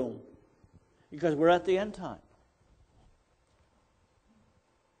guest room because we're at the end time.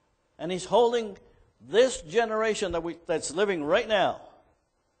 And He's holding this generation that's living right now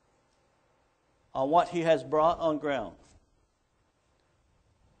on what he has brought on ground.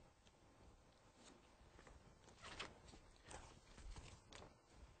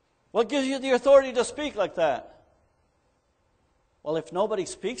 What gives you the authority to speak like that? Well, if nobody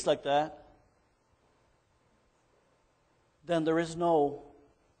speaks like that, then there is no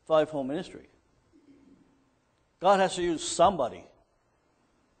five-home ministry. God has to use somebody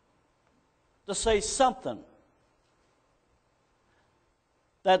to say something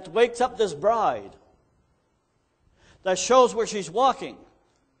that wakes up this bride, that shows where she's walking,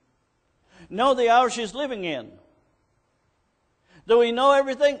 know the hour she's living in. Do we know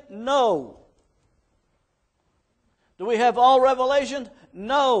everything? No. Do we have all revelation?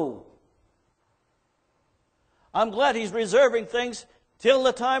 No. I'm glad he's reserving things till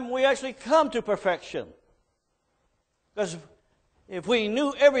the time we actually come to perfection. Because if we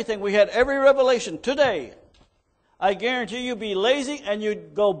knew everything, we had every revelation today, I guarantee you'd be lazy and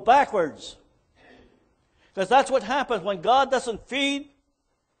you'd go backwards. Because that's what happens when God doesn't feed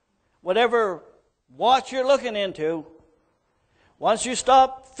whatever watch you're looking into. Once you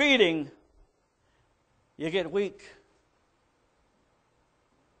stop feeding, you get weak.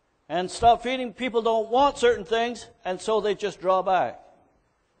 And stop feeding, people don't want certain things, and so they just draw back.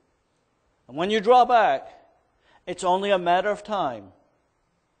 And when you draw back, it's only a matter of time.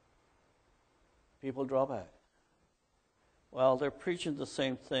 People draw back. Well, they're preaching the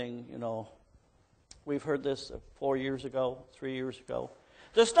same thing, you know. We've heard this 4 years ago, 3 years ago.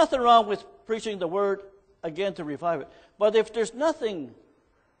 There's nothing wrong with preaching the word again to revive it. But if there's nothing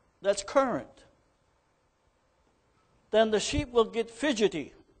that's current, then the sheep will get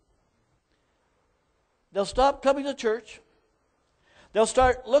fidgety. They'll stop coming to church. They'll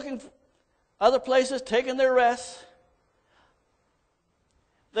start looking for other places, taking their rest.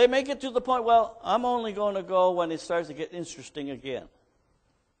 They may get to the point, well, I'm only going to go when it starts to get interesting again.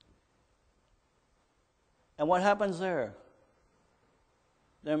 And what happens there?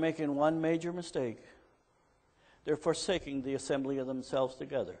 They're making one major mistake. They're forsaking the assembly of themselves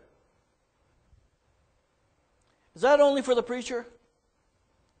together. Is that only for the preacher?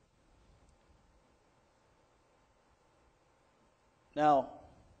 Now,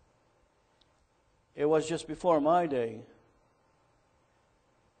 it was just before my day,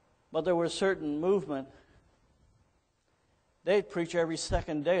 but there was a certain movement. They'd preach every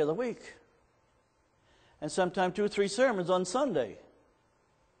second day of the week, and sometimes 2 or 3 sermons on Sunday.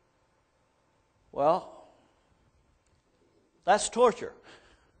 Well, that's torture.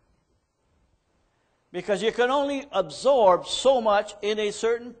 Because you can only absorb so much in a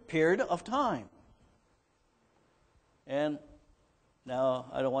certain period of time. And now,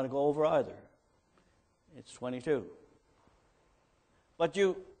 I don't want to go over either. It's 22. But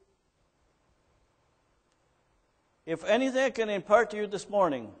if anything I can impart to you this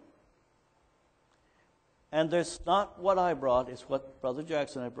morning, and there's not what I brought, it's what Brother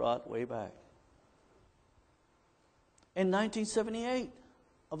Jackson had brought way back. In 1978,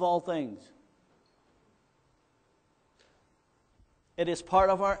 of all things. It is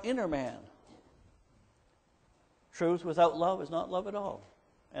part of our inner man. Truth without love is not love at all.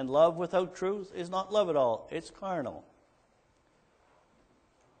 And love without truth is not love at all. It's carnal.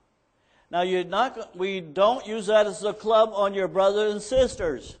 Now, we don't use that as a club on your brothers and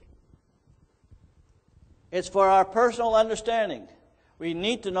sisters. It's for our personal understanding. We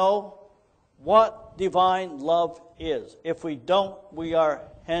need to know what divine love is. If we don't, we are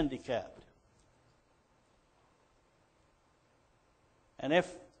handicapped. And if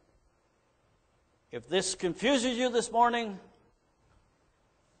this confuses you this morning,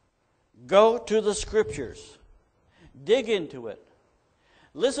 go to the Scriptures. Dig into it.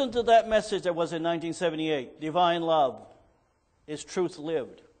 Listen to that message that was in 1978. Divine love is truth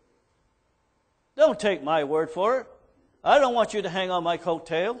lived. Don't take my word for it. I don't want you to hang on my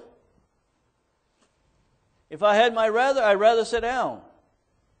coattail. If I had my rather, I'd rather sit down.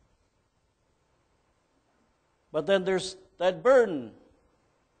 But then there's that burden.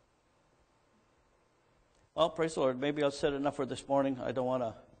 Well, praise the Lord. Maybe I've said enough for this morning. I don't want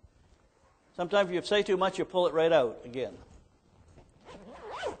to. Sometimes if you say too much, you pull it right out again.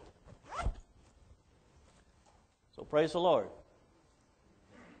 So praise the Lord.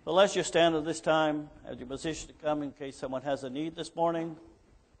 So let's just stand at this time as your position to come in case someone has a need this morning.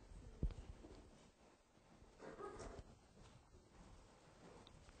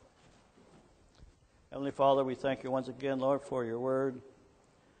 Heavenly Father, we thank you once again, Lord, for your word.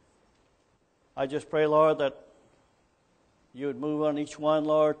 I just pray, Lord, that you would move on each one,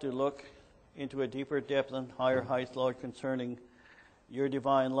 Lord, to look into a deeper depth and higher height, Lord, concerning your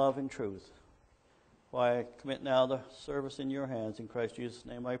divine love and truth. Why, I commit now the service in your hands. In Christ Jesus'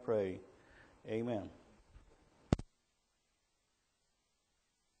 name I pray. Amen.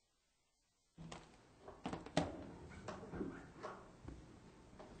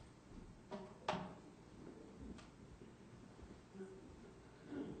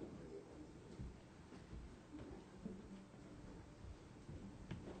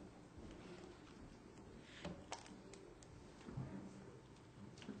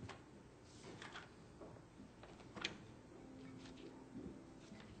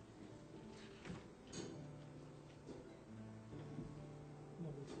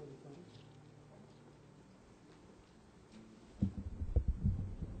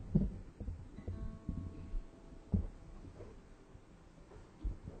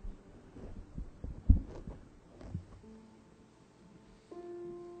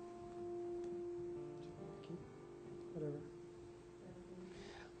 Whatever.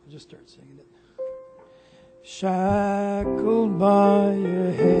 I'll just start singing it. Shackled by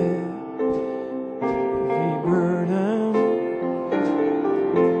a heavy burden,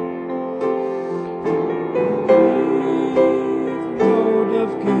 load of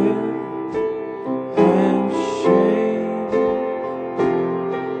guilt and shame.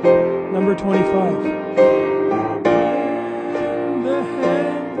 Number 25. In the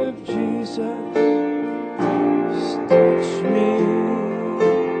hand of Jesus, touch me.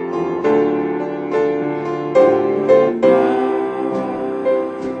 And I'm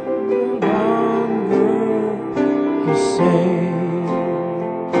no longer the same.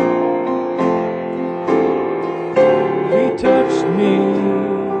 He touched me.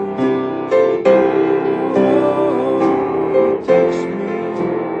 Oh, he touched me.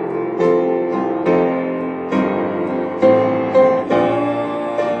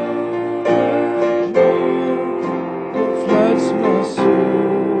 Floods my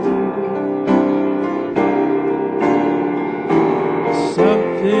soul.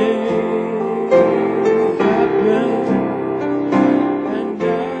 Something happened, and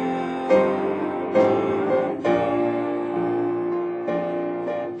now I know.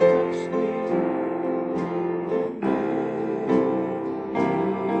 Touched me and made me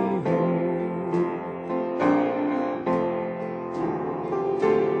whole.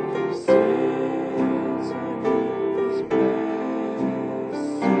 Since I was blessed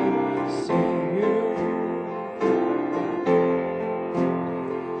Savior,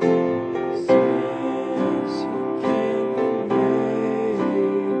 since He came and made me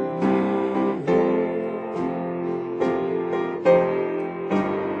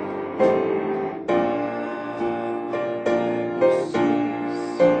whole,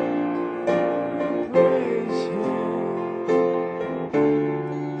 praise Him.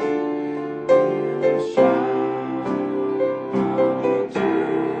 Shout eternity.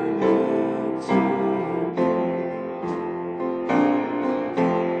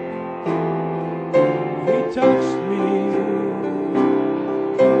 He touched me.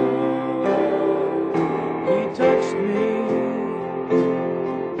 He touched me.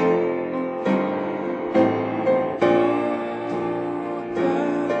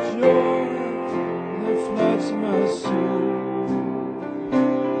 That joy that floods my soul.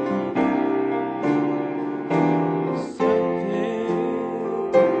 Something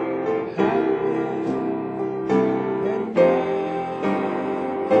happened, and now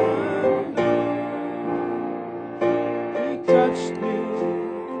I know. He touched me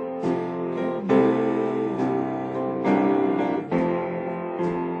and made me.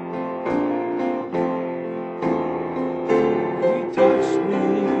 He touched me.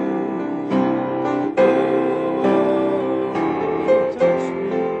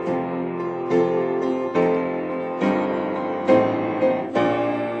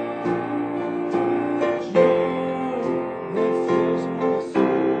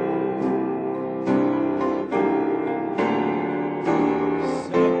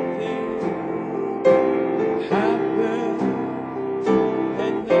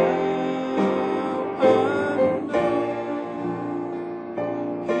 Oh,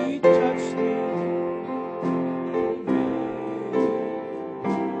 he touched me.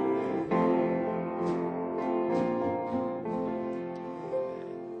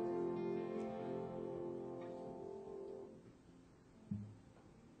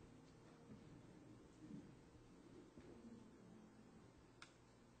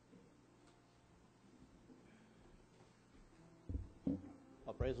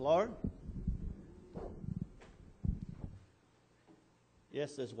 Well, praise the Lord.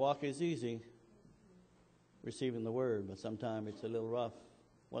 Yes, this walk is easy, receiving the word, but sometimes it's a little rough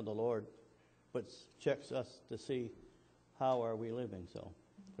when the Lord checks us to see how are we living. So,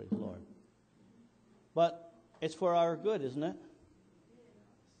 praise the Lord. But it's for our good, isn't it?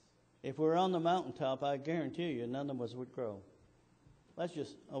 If we're on the mountaintop, I guarantee you none of us would grow. Let's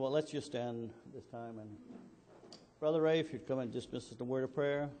just stand this time. And Brother Ray, if you'd come and dismiss us with a word of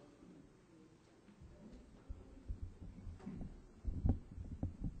prayer.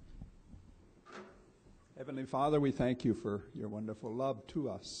 Heavenly Father, we thank you for your wonderful love to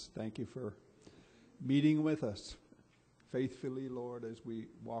us. Thank you for meeting with us faithfully, Lord, as we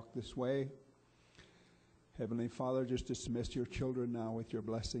walk this way. Heavenly Father, just dismiss your children now with your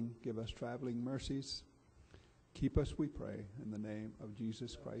blessing. Give us traveling mercies. Keep us, we pray. In the name of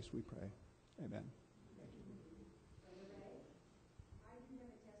Jesus Christ we pray. Amen.